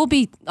Yeah. I will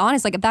be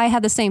honest, like I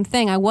had the same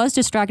thing. I was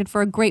distracted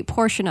for a great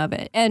portion of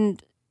it.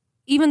 And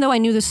even though I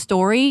knew the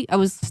story, I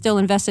was still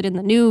invested in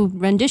the new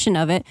rendition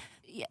of it.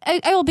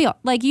 I will be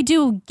like, you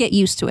do get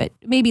used to it.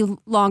 Maybe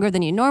longer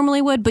than you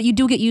normally would, but you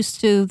do get used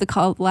to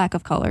the lack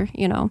of color,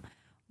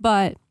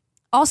 But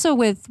also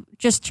with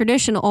just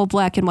traditional old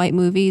black and white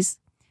movies,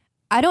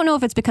 I don't know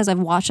if it's because I've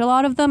watched a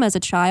lot of them as a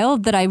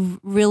child that I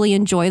really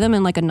enjoy them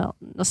in like a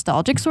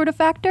nostalgic sort of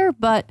factor.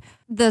 But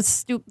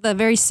the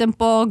very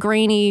simple,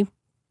 grainy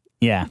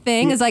yeah.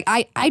 thing is like,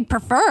 I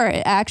prefer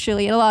it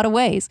actually in a lot of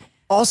ways.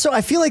 Also,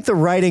 I feel like the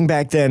writing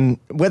back then,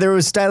 whether it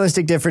was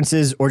stylistic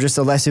differences or just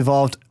a less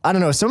evolved, I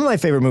don't know. Some of my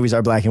favorite movies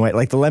are black and white,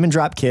 like The Lemon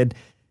Drop Kid.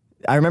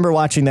 I remember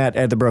watching that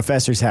at the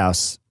professor's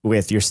house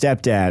with your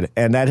stepdad,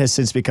 and that has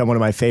since become one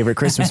of my favorite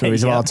Christmas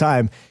movies of all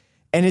time.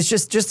 And it's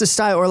just the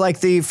style, or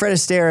like the Fred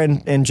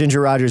Astaire and Ginger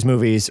Rogers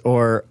movies,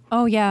 or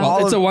Oh yeah,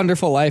 Well, It's a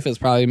Wonderful Life is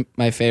probably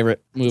my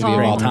favorite movie of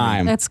all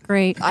time. That's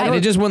great. And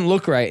it just wouldn't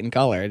look right in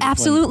color. It just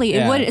Absolutely,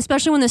 wouldn't- it would, yeah.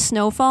 especially when the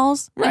snow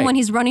falls Right. and when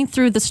he's running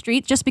through the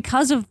street, just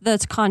because of the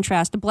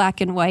contrast, the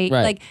black and white.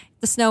 Right. Like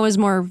the snow is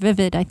more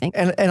vivid, I think.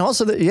 and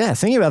also,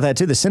 thinking about that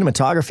too, the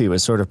cinematography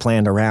was sort of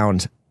planned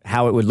around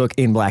how it would look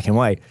in black and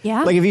white.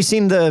 Yeah. Like, have you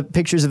seen the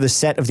pictures of the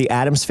set of the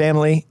Addams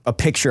Family? A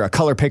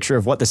color picture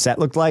of what the set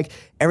looked like.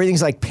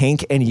 Everything's like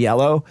pink and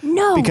yellow.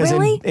 No, because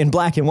really? in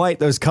black and white,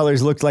 those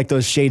colors looked like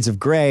those shades of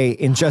gray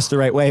in just the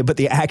right way. But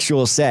the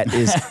actual set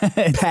is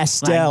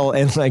pastel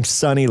and like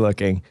sunny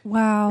looking.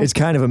 Wow. It's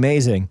kind of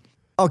amazing.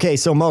 Okay,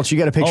 so Mulch, you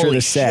got a picture of Holy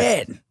the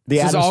set. shit. The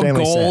It's Addams all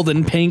Family gold set.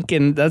 and pink,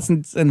 and that's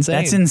insane.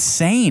 That's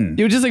insane.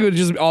 You would just think it would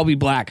just all be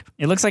black.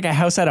 It looks like a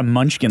house out of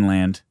Munchkin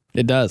Land.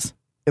 It does.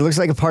 It looks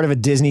like a part of a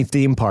Disney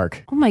theme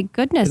park. Oh my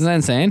goodness. Isn't that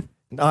insane?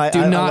 I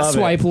Do not love it.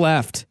 swipe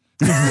left.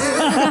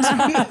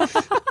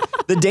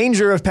 The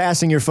danger of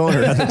passing your phone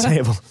around the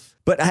table.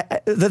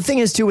 But the thing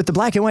is, too, with the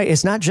black and white,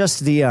 it's not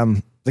just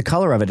the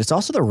color of it. It's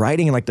also the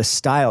writing and like the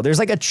style. There's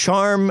like a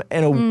charm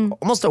and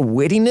almost a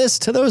wittiness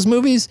to those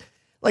movies.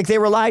 Like they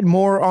relied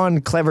more on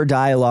clever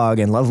dialogue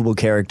and lovable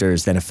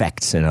characters than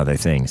effects and other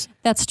things.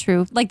 That's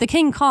true. Like the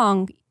King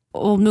Kong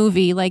old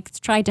movie, like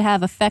tried to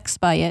have effects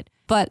by it,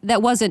 but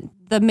that wasn't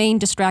the main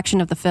distraction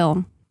of the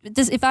film.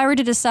 If I were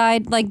to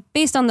decide, like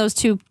based on those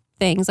two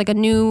things, like a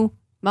new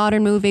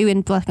modern movie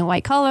in black and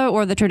white color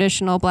or the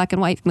traditional black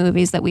and white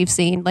movies that we've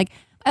seen, like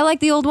I like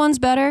the old ones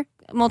better.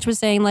 Mulch was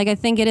saying, like, I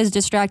think it is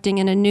distracting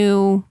in a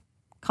new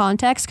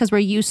context because we're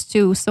used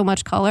to so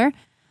much color.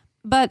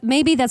 But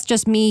maybe that's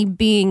just me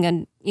being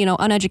an,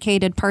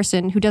 uneducated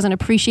person who doesn't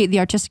appreciate the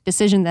artistic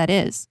decision that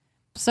is.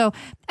 So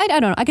I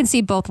don't know. I can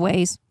see both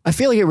ways. I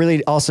feel like it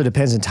really also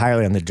depends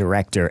entirely on the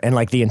director and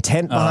like the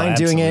intent behind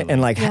doing it.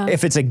 And like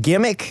if it's a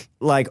gimmick,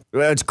 like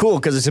it's cool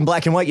because it's in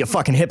black and white, you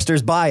fucking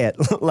hipsters buy it.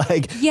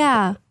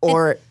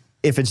 Or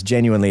if it's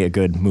genuinely a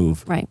good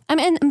move. Right. I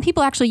mean, and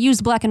people actually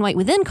use black and white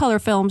within color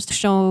films to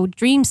show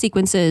dream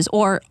sequences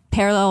or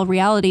parallel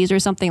realities or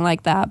something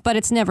like that, but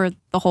it's never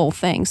the whole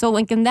thing. So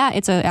like in that,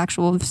 it's an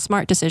actual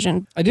smart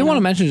decision. I do want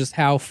to mention just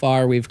how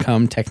far we've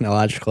come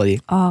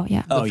technologically. Oh,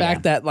 yeah. The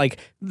fact that like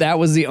that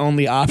was the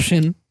only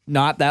option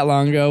not that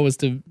long ago was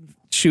to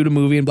shoot a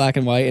movie in black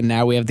and white, and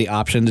now we have the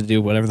option to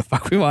do whatever the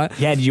fuck we want.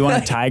 Yeah, do you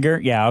want a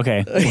tiger? Yeah,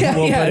 okay.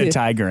 We'll put a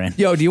tiger in.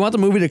 Yo, do you want the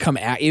movie to come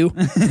at you?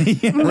 Is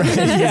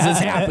this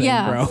happening,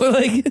 bro?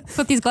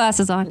 Put these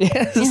glasses on.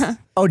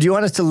 Oh, do you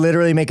want us to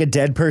literally make a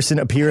dead person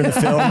appear in the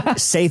film,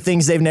 say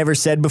things they've never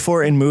said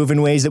before, and move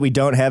in ways that we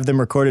don't have them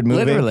recorded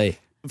moving? Literally.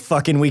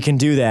 Fucking we can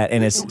do that,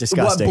 and it's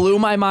disgusting. What blew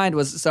my mind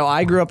was, so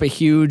I grew up a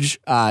huge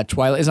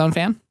Twilight Zone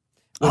fan.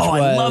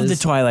 I love the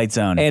Twilight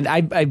Zone. And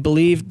I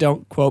believe,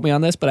 don't quote me on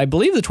this, but I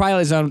believe the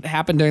Twilight Zone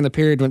happened during the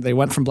period when they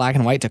went from black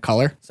and white to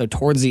color. So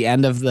towards the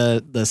end of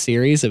the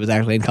series, it was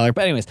actually in color.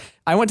 But anyways,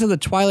 I went to the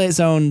Twilight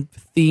Zone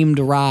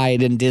themed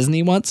ride in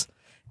Disney once,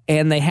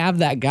 and they have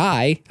that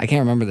guy, I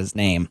can't remember his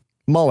name.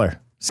 Mulder,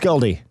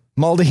 Scully.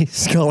 Muldy,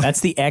 Scully.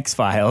 That's the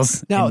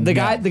X-Files. No, the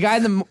guy in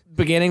the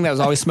beginning that was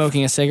always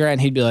smoking a cigarette,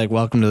 and he'd be like,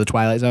 "Welcome to the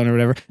Twilight Zone" or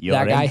whatever.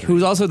 That guy,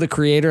 who's also the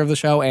creator of the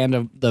show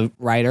and the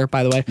writer,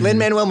 by the way.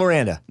 Lin-Manuel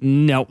Miranda.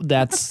 No,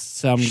 that's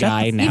some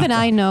guy now. Even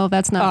I know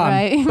that's not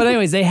right. But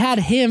anyways, they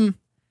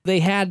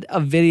had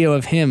a video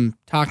of him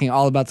talking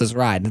all about this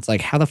ride. And it's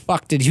like, how the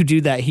fuck did you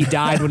do that? He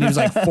died when he was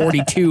like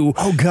 42.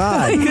 Oh,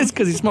 God.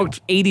 Because he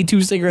smoked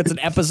 82 cigarettes an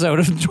episode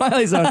of the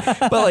Twilight Zone.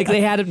 But like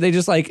they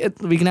just like,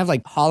 we can have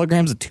like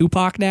holograms of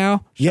Tupac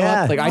now.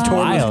 Yeah. Like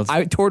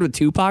I toured with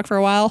Tupac for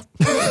a while.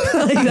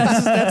 Like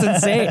that's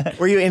insane.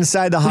 Were you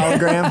inside the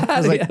hologram? It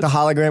was like the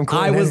hologram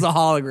coordinator? I was the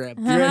hologram.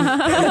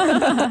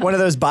 You're in one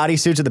of those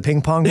bodysuits with the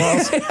ping pong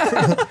balls?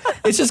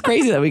 It's just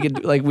crazy that we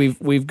could, like,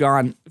 we've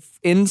gone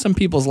in some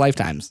people's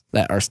lifetimes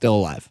that are still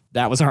alive.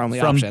 That was our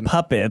only option. From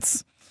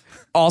puppets.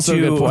 Also a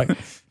good point.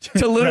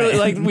 To literally,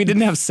 like, we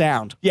didn't have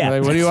sound. Yeah.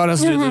 Like, what do you want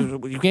us to do?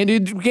 We can't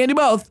do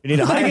both. You need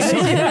a high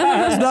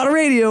It's not a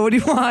radio. What do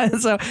you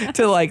want? So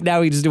to like,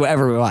 now we just do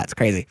whatever we want. It's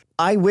crazy.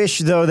 I wish,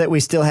 though, that we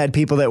still had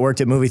people that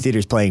worked at movie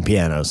theaters playing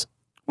pianos.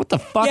 What the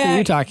fuck are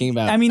you talking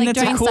about? I mean, Like that's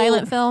during a cool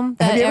silent film,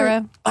 that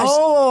era.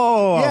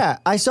 Yeah,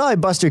 I saw a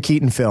Buster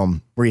Keaton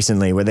film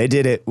recently where they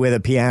did it with a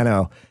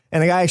piano.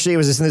 And the guy actually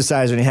was a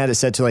synthesizer and he had it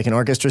set to like an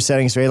orchestra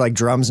setting, so he had like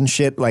drums and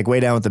shit, like way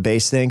down with the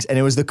bass things. And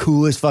it was the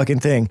coolest fucking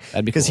thing.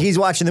 That'd be Because cool. he's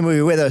watching the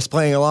movie with us,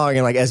 playing along,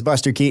 and like as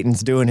Buster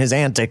Keaton's doing his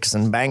antics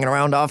and banging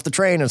around off the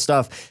train and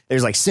stuff,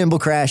 there's like cymbal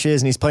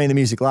crashes and he's playing the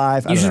music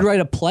live. You should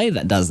write a play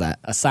that does that.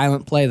 A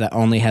silent play that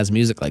only has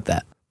music like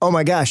that. Oh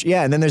my gosh,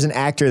 yeah. And then there's an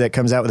actor that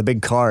comes out with a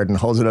big card and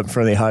holds it up in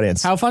front of the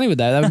audience. How funny would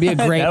that? That would be a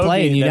great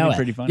play, and you that'd know be it.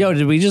 pretty funny. Yo,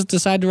 did we just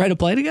decide to write a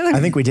play together? I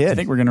think we did. I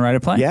think we're going to write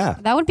a play. Yeah.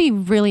 That would be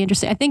really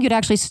interesting. I think you'd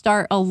actually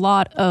start a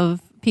lot of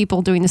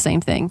people doing the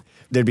same thing.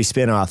 There'd be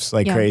spin-offs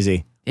like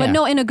crazy. But Yeah.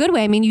 no, in a good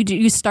way. I mean,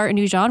 you start a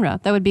new genre.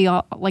 That would be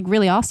like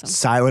really awesome.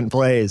 Silent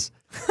plays.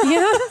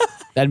 Yeah.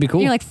 That'd be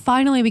cool. You're like,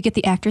 finally, we get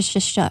the actors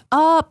just shut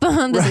up.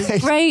 This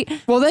is great.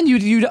 Well, then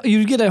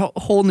you get a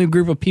whole new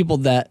group of people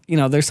that,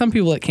 there's some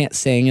people that can't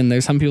sing and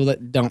there's some people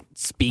that don't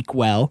speak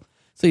well.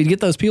 So you'd get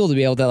those people to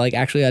be able to like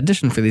actually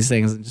audition for these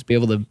things and just be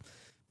able to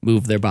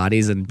move their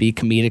bodies and be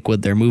comedic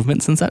with their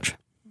movements and such.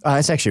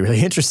 That's actually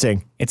really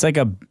interesting. It's like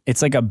a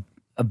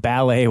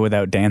ballet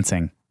without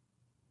dancing.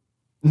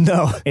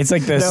 No. It's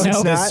like the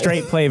it's not.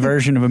 straight play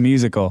version of a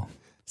musical.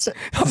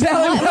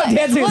 Ballet without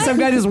dancing. Some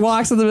guy just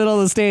walks in the middle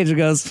of the stage and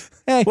goes,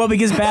 "Hey." Well,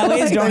 because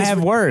ballets don't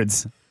have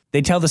words.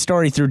 They tell the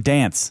story through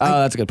dance. Oh,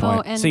 that's a good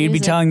point. and So you'd be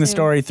music, telling the too.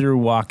 story through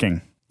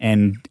walking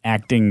and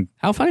acting.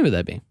 How funny would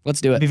that be?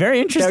 Let's do It'd be it. very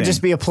That interesting. would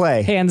just be a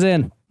play. Hands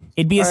in.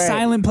 It'd be a All right.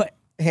 silent play.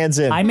 Hands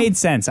in. I made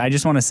sense. I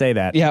just want to say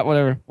that. Yeah,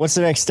 whatever. What's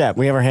the next step?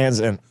 We have our hands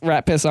in.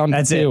 Rat piss on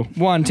That's two. it.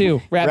 1,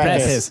 2. Rat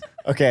Rat piss. piss.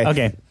 Okay.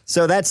 Okay.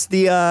 So that's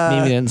the.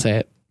 Maybe didn't say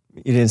it.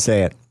 You didn't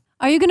say it.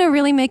 Are you going to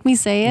really make me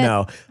say it?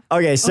 No.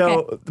 Okay.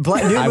 So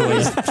new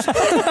movies.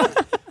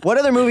 What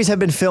other movies have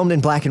been filmed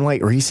in black and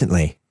white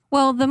recently?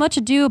 Well, the Much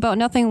Ado About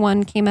Nothing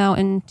one came out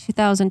in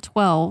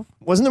 2012.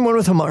 Wasn't there one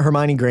with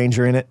Hermione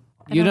Granger in it?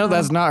 You know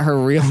that's not her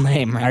real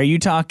name, right? Are you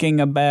talking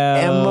about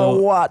Emma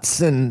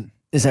Watson.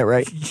 Is that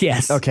right?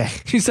 Yes. Okay.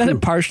 She said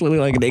it partially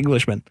like an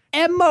Englishman.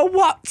 Emma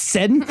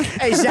Watson.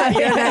 Is that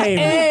your name?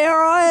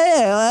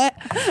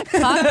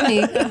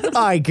 Cockney.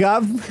 Hi,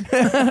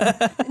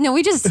 Gov. No,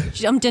 we just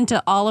jumped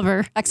into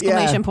Oliver!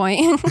 Exclamation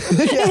point.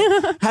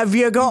 Have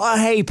you got a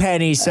hay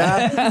penny,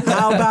 sir?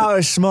 How about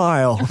a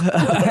smile?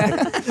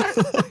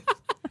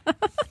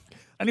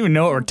 I don't even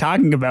know what we're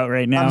talking about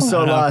right now. I'm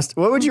so lost.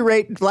 What would you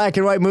rate black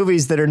and white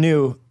movies that are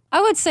new?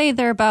 I would say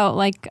they're about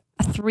like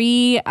a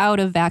 3 out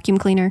of vacuum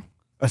cleaner.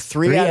 A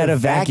 3 3 out of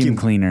vacuum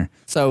cleaner.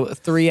 So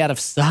 3 out of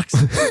sucks.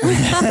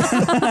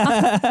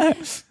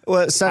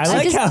 Well, it sucks.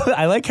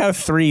 I like how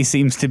 3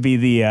 seems to be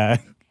the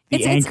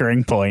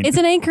anchoring point. It's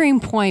an anchoring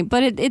point,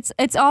 but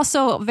it's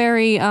also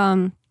very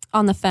on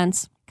the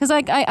fence because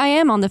I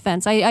am on the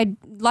fence. I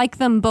like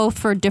them both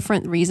for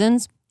different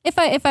reasons.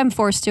 If I'm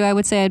forced to, I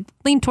would say I'd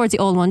lean towards the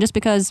old one just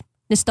because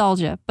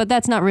nostalgia. But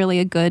that's not really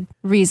a good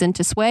reason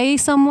to sway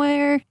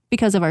somewhere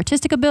because of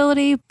artistic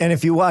ability. And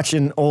if you watch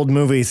an old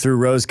movie through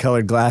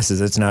rose-colored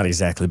glasses, it's not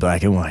exactly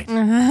black and white.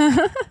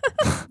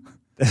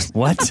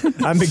 What?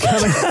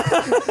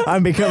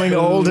 I'm becoming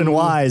old and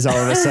wise all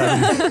of a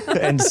sudden,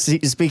 and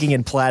speaking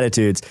in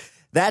platitudes.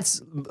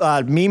 That's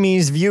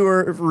Mimi's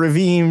viewer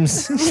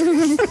reviews.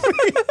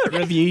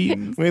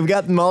 We've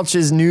got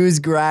Mulch's News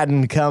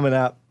Graden coming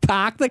up.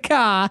 Park the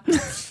car.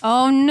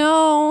 Oh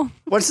no!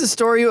 What's the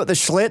story with the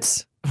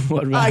Schlitz?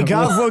 What Hi,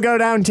 Gov, we'll go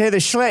down to the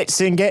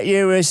Schlitz and get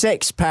you a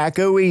 6-pack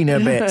of wiener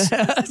bits.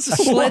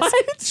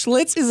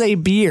 Schlitz is a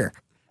beer.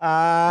 What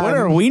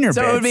are wiener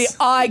So bits? it would be,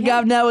 all right,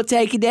 Governor, we'll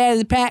take you down to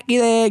the pack,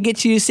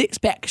 get you a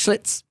 6-pack of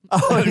Schlitz.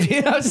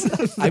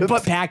 I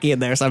put packy in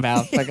there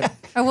somehow.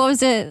 Or what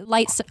was it?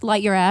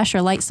 Light your ash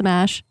or light some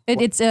ash.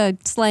 It's a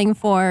slang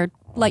for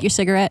light your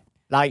cigarette.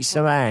 Light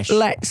some ash.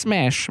 Light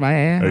smash,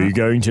 man. Are you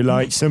going to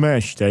light some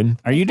ash then?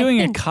 Are you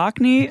doing a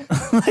Cockney?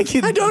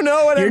 I don't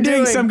know what You're I'm doing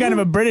doing. some kind of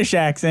a British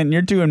accent. And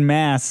you're doing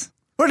mass.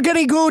 We're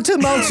gonna go to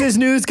Mulch's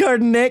News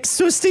Garden next,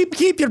 so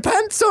keep your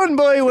pants on,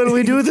 boy, when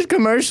we do the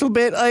commercial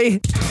bit.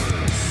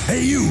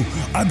 Hey, you!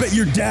 I bet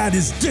your dad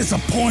is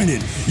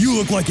disappointed. You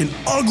look like an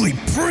ugly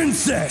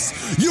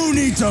princess. You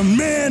need to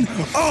man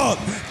up.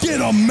 Get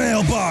a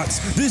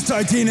mailbox. This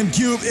titanium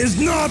cube is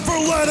not for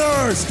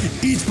letters.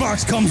 Each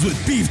box comes with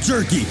beef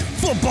jerky,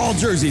 football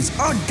jerseys,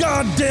 a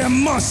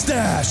goddamn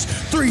mustache,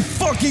 3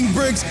 fucking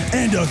bricks,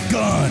 and a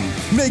gun.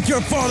 Make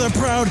your father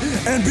proud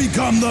and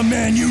become the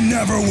man you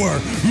never were.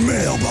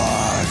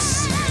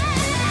 Mailbox.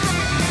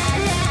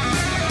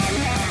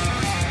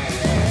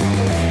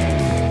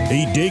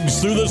 He digs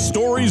through the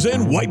stories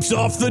and wipes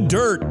off the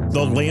dirt.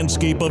 The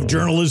landscape of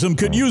journalism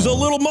could use a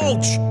little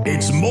mulch.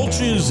 It's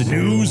Mulch's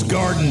News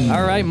Garden.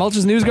 All right,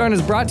 Mulch's News Garden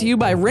is brought to you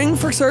by Ring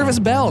for Service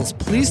Bells.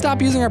 Please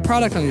stop using our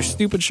product on your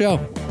stupid show.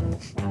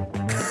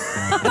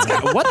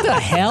 What the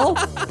hell?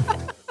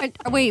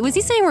 Wait, was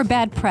he saying we're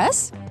bad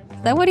press?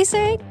 Is that what he's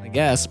saying? I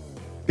guess.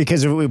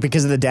 Because of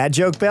the dad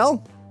joke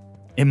bell?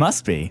 It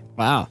must be.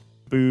 Wow.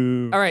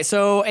 Boo. All right,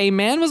 so a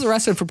man was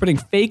arrested for putting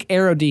fake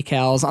arrow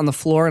decals on the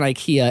floor in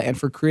IKEA and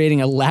for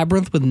creating a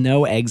labyrinth with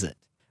no exit.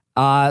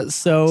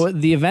 So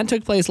the event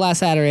took place last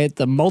Saturday at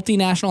the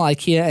multinational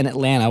IKEA in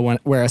Atlanta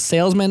where a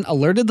salesman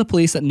alerted the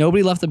police that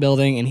nobody left the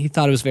building and he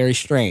thought it was very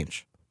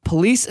strange.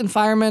 Police and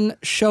firemen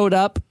showed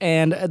up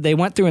and they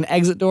went through an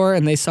exit door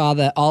and they saw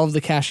that all of the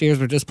cashiers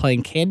were just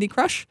playing Candy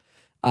Crush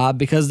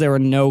because there were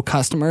no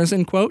customers,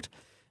 in quote.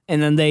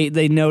 And then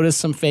they noticed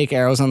some fake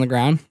arrows on the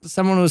ground.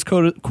 Someone was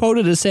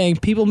quoted as saying,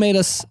 people made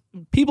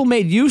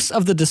use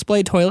of the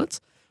display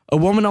toilets. A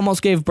woman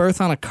almost gave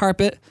birth on a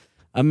carpet.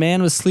 A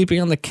man was sleeping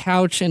on the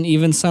couch, and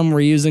even some were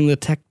using the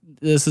tech.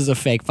 This is a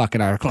fake fucking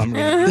article I'm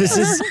reading. Is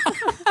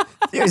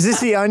this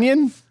The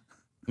Onion?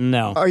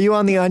 No. Are you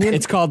on The Onion?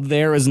 It's called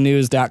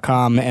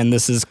thereisnews.com, and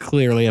this is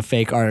clearly a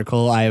fake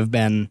article. I have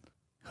been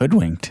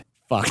Hoodwinked.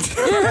 fucked.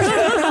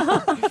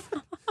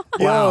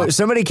 Wow.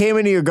 Somebody came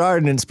into your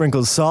garden and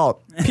sprinkled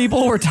salt.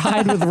 People were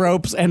tied with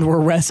ropes and were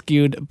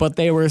rescued, but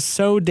they were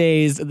so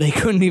dazed they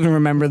couldn't even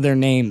remember their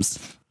names.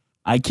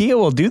 IKEA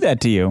will do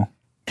that to you.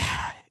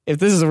 If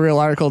this is a real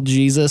article,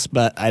 Jesus,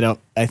 but I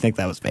think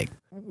that was fake.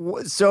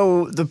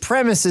 So the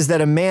premise is that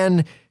a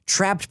man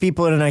trapped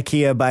people in an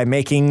IKEA by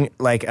making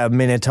like a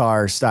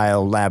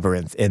Minotaur-style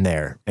labyrinth in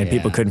there, and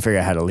people couldn't figure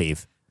out how to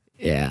leave.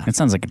 Yeah. It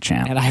sounds like a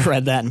champ. And I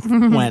read that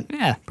and went,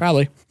 yeah,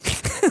 probably.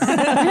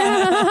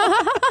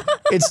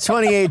 It's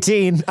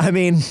 2018. I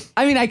mean,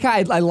 I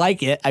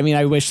like it. I mean,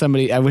 I wish that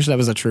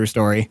was a true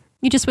story.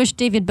 You just wish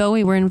David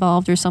Bowie were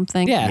involved or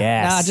something. Yeah.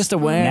 Yes. Nah, just a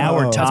worm. Now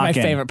we're That's my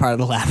talking. favorite part of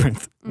the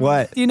labyrinth.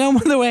 what? Do you know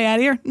the way out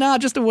of here? No,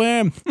 just a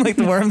worm. Like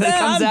the worm that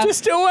comes out.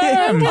 just a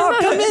worm. Oh,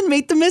 come in,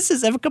 meet the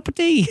missus, have a cup of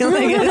tea.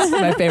 Like, this is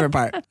my favorite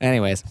part.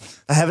 Anyways.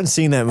 I haven't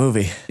seen that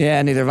movie.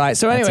 Yeah, neither have I.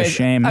 So That's a anyways.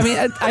 shame. I mean,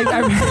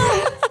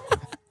 I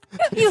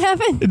You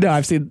haven't? no,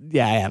 I've seen,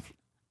 yeah, I have.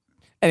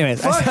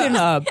 Anyways.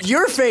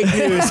 You're fake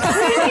news.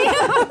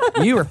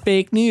 You were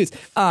fake news.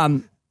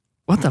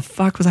 What the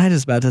fuck was I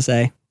just about to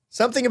say?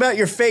 Something about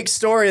your fake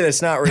story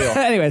that's not real.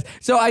 Anyways,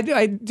 so I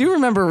do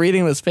remember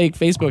reading this fake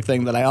Facebook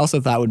thing that I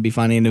also thought would be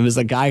funny, and it was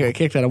a guy who got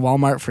kicked out of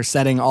Walmart for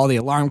setting all the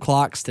alarm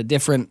clocks to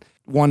different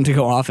one to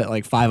go off at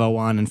like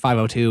 5:01 and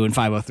 5:02 and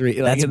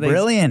 5:03. That's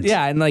brilliant.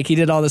 Yeah, and like he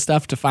did all this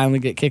stuff to finally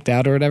get kicked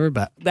out or whatever.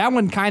 But that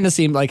one kind of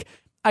seemed like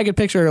I could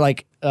picture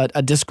like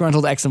a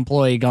disgruntled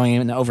ex-employee going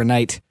in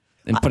overnight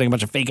and putting a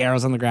bunch of fake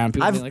arrows on the ground.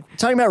 People being like,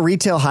 talking about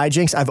retail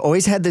hijinks, I've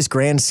always had this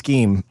grand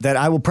scheme that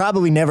I will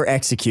probably never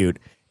execute.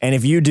 And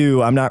if you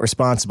do, I'm not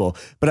responsible.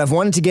 But I've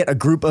wanted to get a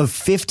group of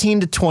 15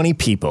 to 20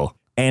 people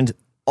and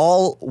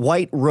all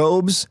white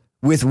robes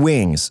with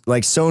wings,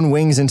 like sewn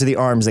wings into the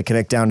arms that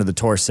connect down to the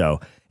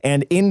torso.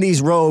 And in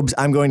these robes,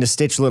 I'm going to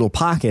stitch little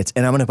pockets,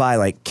 and I'm going to buy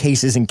like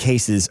cases and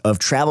cases of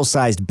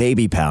travel-sized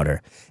baby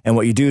powder. And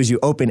what you do is you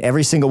open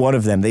every single one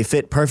of them. They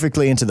fit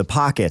perfectly into the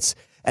pockets.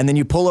 And then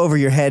you pull over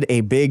your head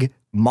a big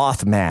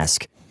moth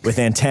mask with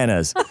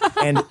antennas,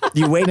 and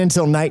you wait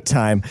until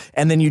nighttime,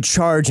 and then you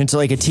charge into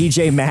like a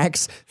TJ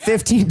Maxx,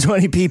 15,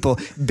 20 people,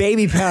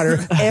 baby powder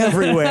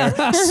everywhere,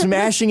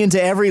 smashing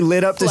into every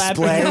lit up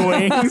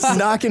display,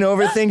 knocking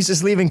over things,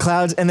 just leaving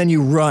clouds, and then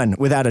you run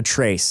without a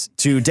trace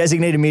to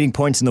designated meeting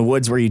points in the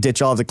woods where you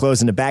ditch all of the clothes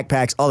into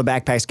backpacks. All the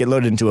backpacks get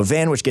loaded into a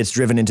van, which gets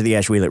driven into the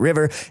Ashweelit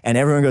River, and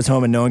everyone goes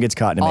home and no one gets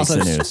caught, and it makes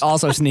the news.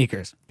 Also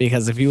sneakers,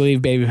 because if you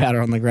leave baby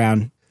powder on the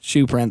ground,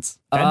 shoe prints.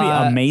 That'd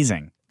be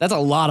amazing. That's a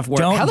lot of work.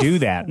 Don't do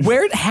that.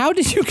 How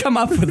did you come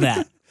up with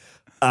that?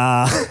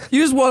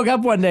 You just woke up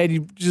one day and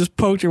you just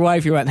poked your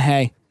wife. You went,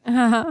 hey,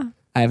 I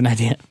have an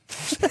idea.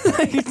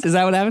 Is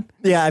that what happened?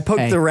 Yeah, I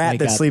poked the rat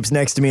that sleeps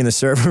next to me in the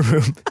server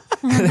room.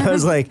 And I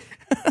was like,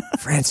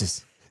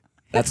 Francis.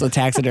 That's the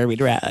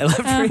taxidermied rat I left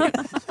for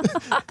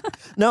you.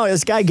 No,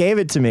 this guy gave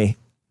it to me.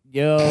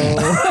 Yo.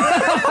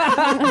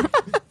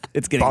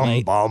 It's getting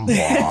late.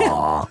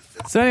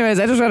 So anyways,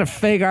 I just read a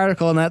fake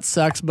article and that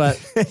sucks, but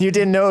you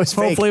didn't know it was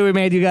fake. Hopefully we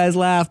made you guys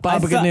laugh.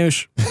 Baba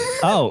Ganoush.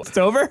 Oh, it's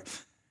over?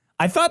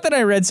 I thought that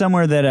I read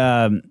somewhere that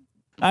I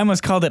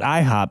almost called it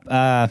IHOP.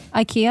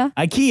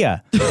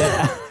 IKEA?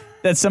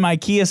 That some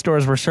IKEA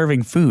stores were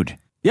serving food.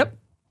 Yep.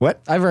 What?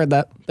 I've heard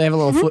that. They have a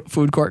little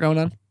food court going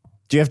on.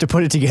 Do you have to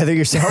put it together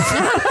yourself?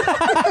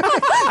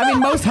 I mean,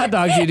 most hot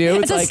dogs you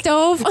do. It's a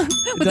stove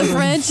with a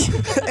fridge.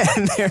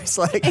 And there's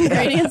like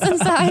ingredients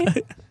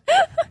inside.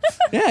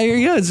 Yeah, here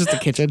you go. It's just a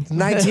kitchen.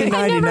 1999.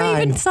 I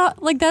never even saw,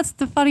 like, that's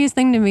the funniest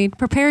thing to me.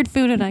 Prepared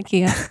food in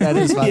IKEA. That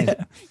is funny.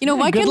 Yeah. You know,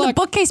 why can't the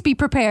bookcase be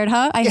prepared,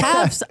 huh? I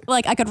have,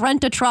 like, I could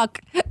rent a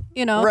truck,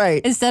 you know,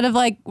 right, instead of,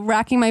 like,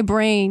 racking my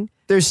brain.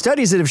 There's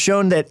studies that have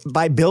shown that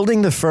by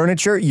building the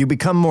furniture, you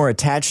become more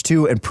attached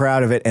to and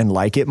proud of it and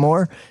like it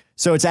more.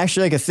 So it's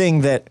actually like a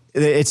thing that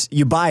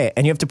you buy it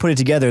and you have to put it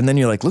together and then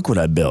you're like, look what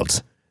I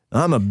built.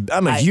 I'm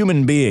a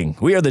human being.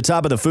 We are the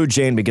top of the food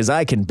chain because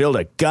I can build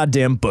a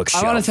goddamn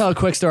bookshelf. I want to tell a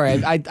quick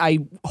story. I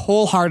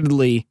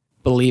wholeheartedly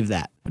believe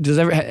that. Does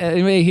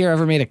anybody here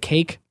ever made a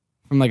cake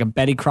from like a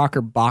Betty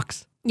Crocker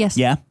box? Yes.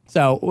 Yeah.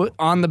 So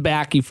on the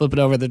back, you flip it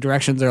over. The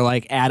directions are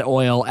like add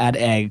oil, add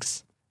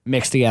eggs,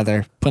 mix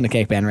together, put in a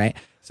cake pan, right?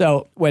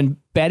 So when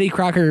Betty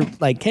Crocker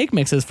like cake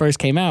mixes first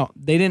came out,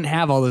 they didn't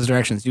have all those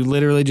directions. You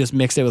literally just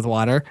mixed it with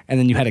water and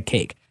then you had a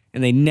cake,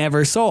 and they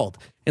never sold.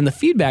 And the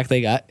feedback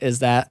they got is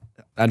that,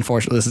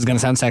 unfortunately, this is going to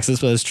sound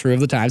sexist, but it's true of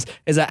the times,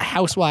 is that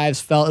housewives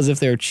felt as if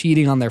they were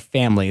cheating on their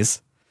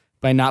families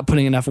by not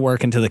putting enough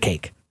work into the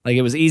cake. Like,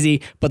 it was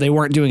easy, but they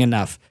weren't doing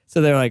enough.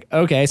 So they're like,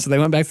 okay. So they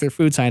went back to their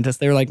food scientists.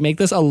 They were like, make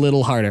this a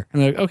little harder.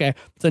 And they're like, okay.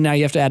 So now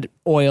you have to add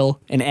oil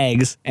and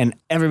eggs, and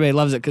everybody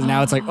loves it because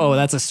now it's like, oh,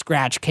 that's a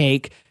scratch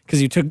cake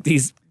because you took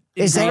these.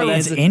 That's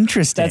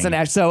interesting. That's an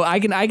act. So I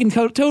can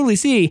totally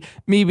see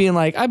me being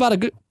like, I bought a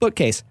good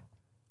bookcase.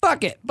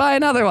 Fuck it, buy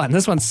another one.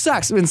 This one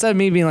sucks. Instead of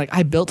me being like,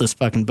 I built this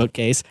fucking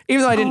bookcase,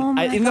 even though I didn't.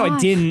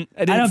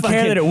 I don't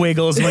care that it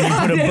wiggles when you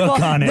put a book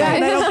on it.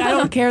 I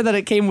don't care that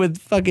it came with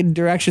fucking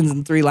directions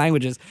in 3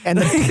 languages, and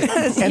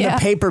the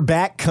paper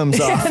back comes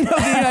off. No,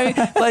 I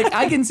mean, like,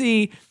 I can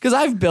see, because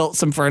I've built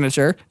some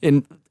furniture,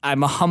 and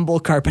I'm a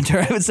humble carpenter,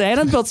 I would say, and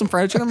I've built some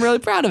furniture, and I'm really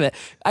proud of it.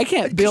 I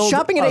can't build.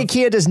 Shopping at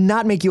IKEA does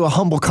not make you a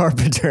humble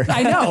carpenter.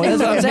 I know,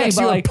 that's what I'm saying. It makes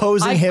you a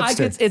posing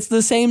hipster. It's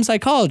the same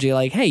psychology.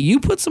 Like, hey,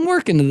 you put some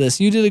work into this.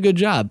 You did a good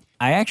job.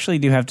 I actually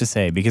do have to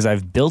say, because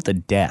I've built a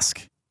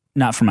desk,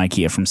 not from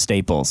IKEA, from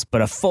Staples,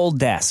 but a full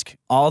desk.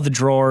 All the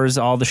drawers,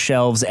 all the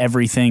shelves,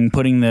 everything,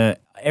 putting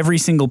every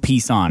single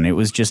piece on. It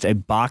was just a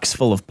box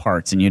full of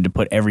parts, and you had to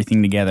put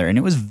everything together, and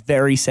it was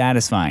very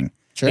satisfying.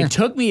 Sure. It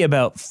took me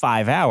about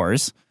 5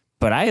 hours,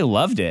 but I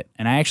loved it,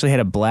 and I actually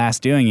had a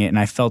blast doing it, and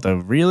I felt a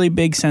really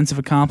big sense of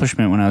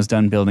accomplishment when I was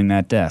done building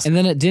that desk. And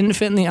then it didn't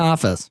fit in the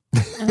office.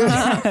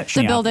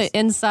 To build it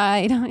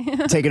inside.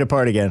 Take it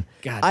apart again.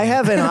 I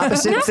have an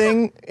opposite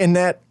thing in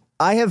that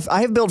I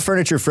have built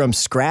furniture from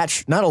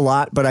scratch. Not a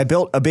lot, but I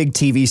built a big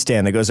TV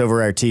stand that goes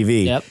over our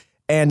TV. Yep.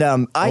 And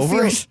I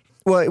feel...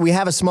 Well, we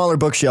have a smaller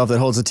bookshelf that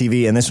holds the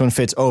TV, and this one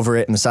fits over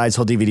it, and the sides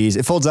hold DVDs.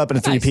 It folds up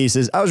into 3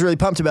 pieces. I was really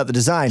pumped about the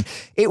design.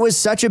 It was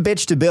such a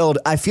bitch to build.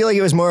 I feel like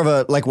it was more of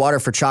a like water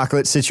for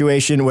chocolate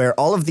situation where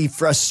all of the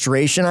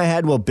frustration I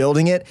had while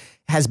building it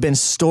has been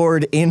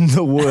stored in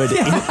the wood. So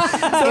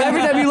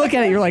every time you look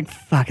at it, you're like,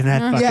 fuck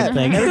that fucking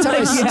thing. Every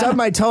time I stub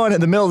my toe on it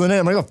in the middle of the night,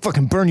 I'm like, I'll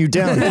fucking burn you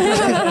down.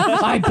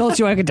 I built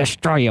you, I could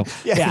destroy you.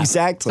 Yeah,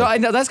 exactly. So I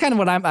know that's kind of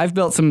what I've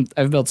built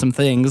some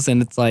things,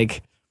 and it's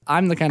like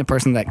I'm the kind of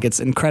person that gets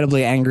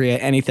incredibly angry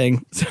at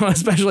anything. So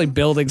especially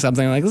building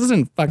something, I'm like, this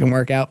doesn't fucking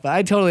work out. But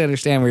I totally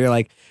understand where you're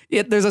like,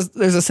 yeah, there's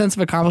a sense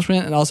of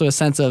accomplishment and also a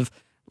sense of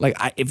like,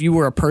 if you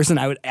were a person,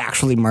 I would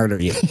actually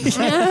murder you.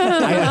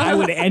 I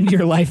would end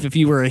your life if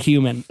you were a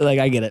human. Like,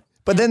 I get it.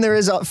 But then there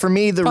is, for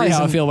me, the Probably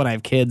reason how I feel when I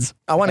have kids.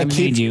 I want to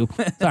keep you.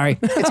 Sorry.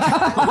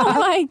 Oh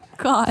my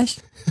gosh.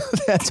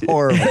 That's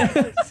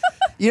horrible.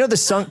 You know the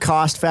sunk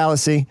cost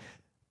fallacy?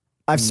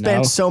 I've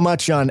spent so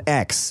much on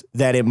X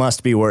that it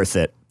must be worth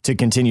it to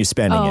continue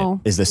spending it,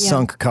 is the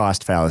sunk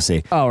cost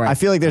fallacy. Oh, right. I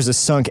feel like there's a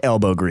sunk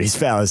elbow grease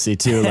fallacy,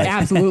 too. Like,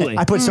 Absolutely.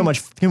 I put so much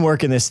fucking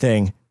work in this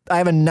thing. I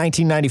have a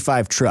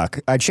 1995 truck.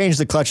 I changed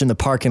the clutch in the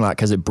parking lot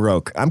because it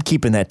broke. I'm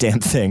keeping that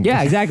damn thing.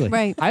 Yeah, exactly.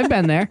 Right. I've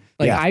been there.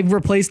 Like, Yeah. I've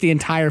replaced the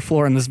entire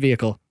floor in this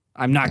vehicle.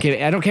 I'm not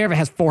kidding. I don't care if it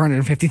has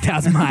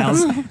 450,000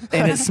 miles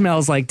and it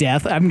smells like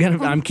death.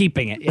 I'm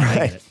keeping it. Yeah, I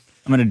get it.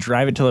 I'm going to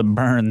drive it till it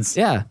burns.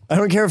 Yeah. I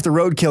don't care if the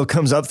roadkill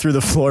comes up through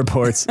the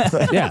floorboards.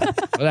 Yeah.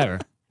 Whatever.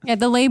 Yeah,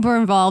 the labor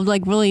involved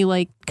like really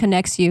like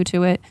connects you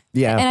to it.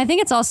 Yeah. And I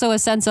think it's also a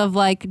sense of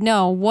like,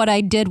 no, what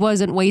I did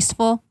wasn't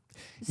wasteful.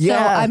 So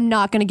Yeah. I'm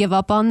not going to give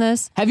up on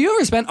this. Have you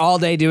ever spent all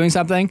day doing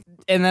something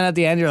and then at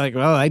the end you're like,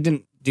 well, I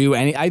didn't do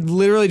any. I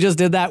literally just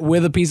did that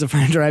with a piece of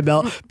furniture I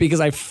built because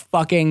I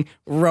fucking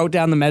wrote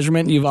down the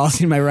measurement. You've all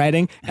seen my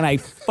writing, and I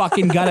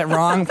fucking got it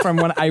wrong from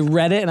when I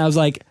read it, and I was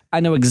like, I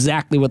know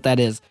exactly what that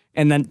is.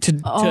 And then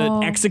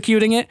to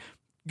executing it,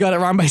 got it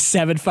wrong by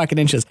 7 fucking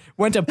inches.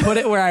 Went to put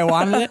it where I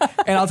wanted it,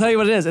 and I'll tell you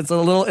what it is. It's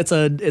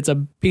a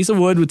piece of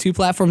wood with 2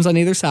 platforms on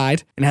either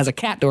side, and it has a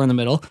cat door in the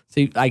middle,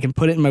 so I can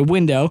put it in my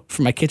window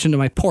from my kitchen to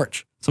my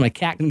porch, so my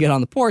cat can get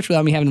on the porch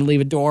without me having to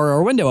leave a door or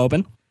a window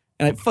open.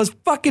 And it was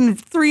fucking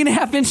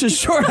 3.5 inches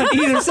short on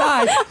either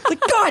side.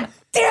 Like, God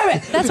damn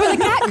it! That's where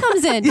the cat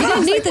comes in. You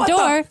didn't need the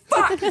door.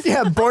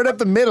 Yeah, board up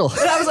the middle.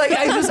 And I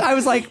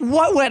was like,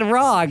 what went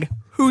wrong?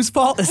 Whose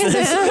fault is this?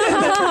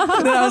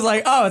 And then I was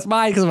like, oh, it's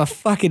mine because I'm a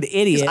fucking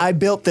idiot. I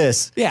built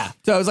this. Yeah.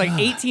 So it was like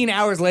 18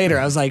 hours later.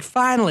 I was like,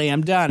 finally,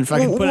 I'm done.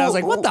 Fucking put it. I was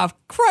like, what the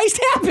Christ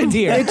happened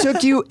here? It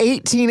took you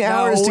 18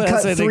 hours to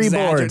that's cut an 3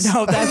 exagger- boards.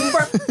 No,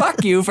 that's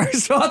fuck you.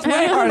 First of all, it's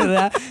way harder than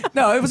that.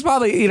 No, it was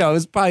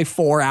probably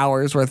 4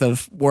 hours worth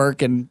of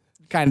work and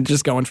kind of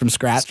just going from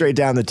scratch. Straight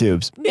down the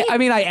tubes. Yeah, I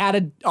mean, I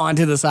added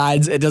onto the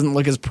sides. It doesn't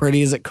look as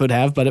pretty as it could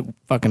have, but it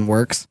fucking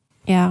works.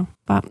 Yeah,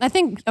 but I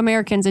think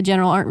Americans in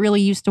general aren't really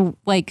used to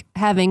like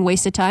having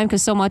wasted time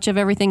because so much of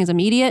everything is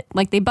immediate.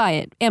 Like they buy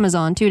it,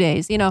 Amazon, 2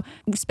 days. You know,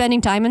 spending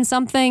time in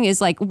something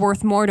is like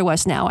worth more to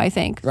us now, I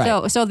think.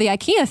 Right. So the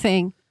IKEA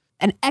thing,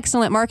 an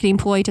excellent marketing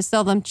ploy to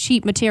sell them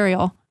cheap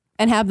material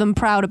and have them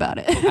proud about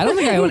it. I don't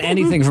think I own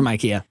anything from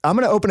IKEA. I'm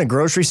going to open a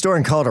grocery store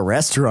and call it a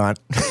restaurant.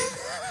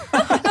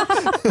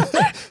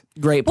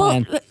 Great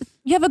plan. Well,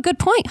 you have a good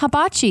point.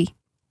 Hibachi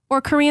or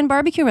Korean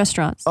barbecue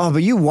restaurants. Oh,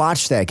 but you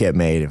watch that get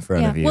made in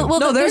front of you. Well,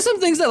 No, there's some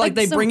things that like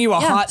they bring you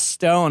a hot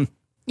stone,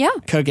 Yeah.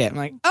 cook it. I'm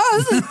like, oh,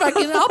 this is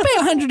fucking. I'll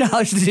pay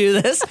 $100 to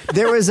do this.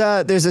 There's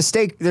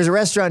a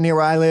restaurant near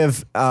where I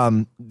live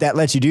that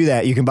lets you do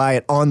that. You can buy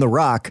it on the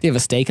rock. Do you have a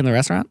steak in the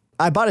restaurant?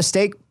 I bought a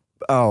steak.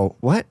 Oh,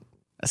 what?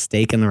 A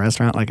steak in the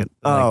restaurant, like a.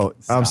 Oh,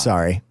 I'm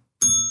sorry.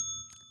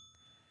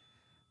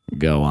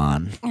 Go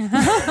on.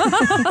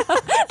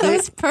 That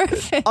was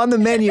perfect. On the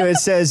menu, it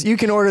says you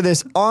can order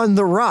this on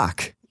the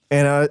rock.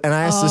 And I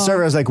asked the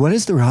server, I was like, what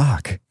is the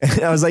rock?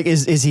 And I was like,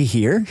 is he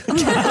here? He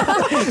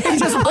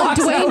just walks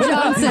Dwayne over.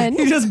 Johnson.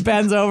 He just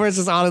bends over. It's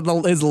just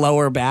on his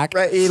lower back.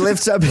 Right, he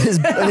lifts up his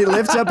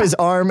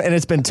arm and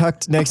it's been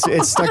tucked next to,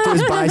 it's stuck to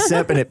his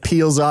bicep and it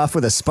peels off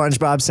with a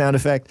SpongeBob sound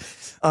effect.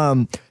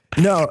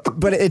 No,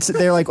 but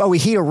they're like, oh, we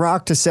heat a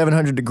rock to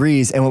 700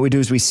 degrees. And what we do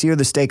is we sear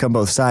the steak on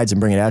both sides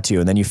and bring it out to you.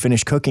 And then you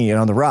finish cooking it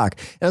on the rock.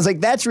 And I was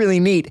like, that's really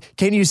neat.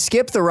 Can you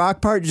skip the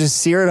rock part? Just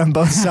sear it on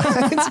both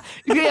sides?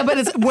 Yeah, but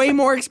it's way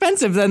more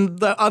expensive than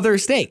the other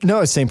steak.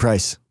 No, it's same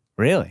price.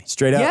 Really?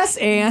 Straight up. Yes,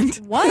 and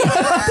What?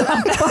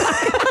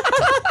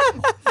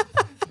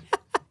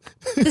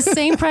 The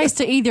same price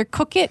to either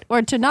cook it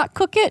or to not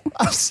cook it?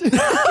 Like,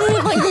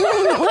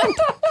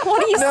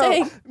 what are you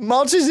saying?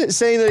 Mulch is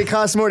saying that it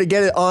costs more to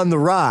get it on the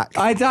rock.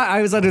 I thought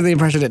I was under the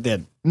impression it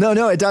did. No,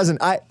 it doesn't.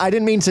 I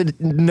didn't mean to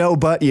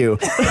but you.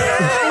 but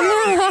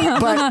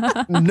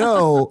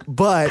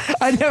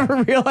I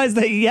never realized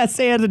that yes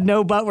and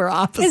no but were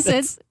opposites.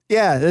 Is it?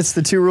 yeah, that's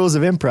the 2 rules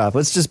of improv.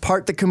 Let's just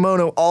part the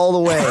kimono all the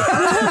way.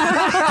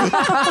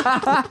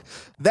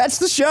 That's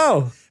the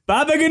show.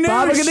 Baba Ganoush.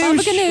 Baba Ganoush.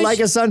 Baba Ganoush. Like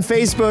us on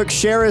Facebook,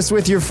 share us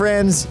with your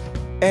friends,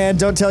 and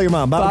don't tell your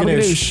mom. Baba Baba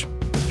Ganoush. Ganoush.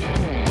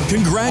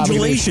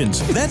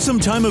 Congratulations! That's some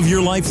time of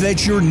your life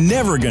that you're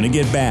never going to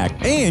get back,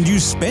 and you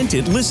spent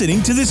it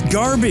listening to this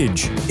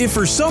garbage. If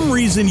for some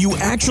reason you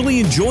actually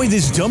enjoy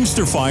this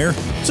dumpster fire,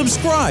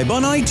 subscribe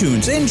on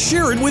iTunes and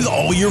share it with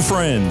all your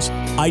friends.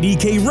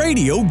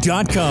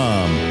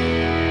 IDKRadio.com.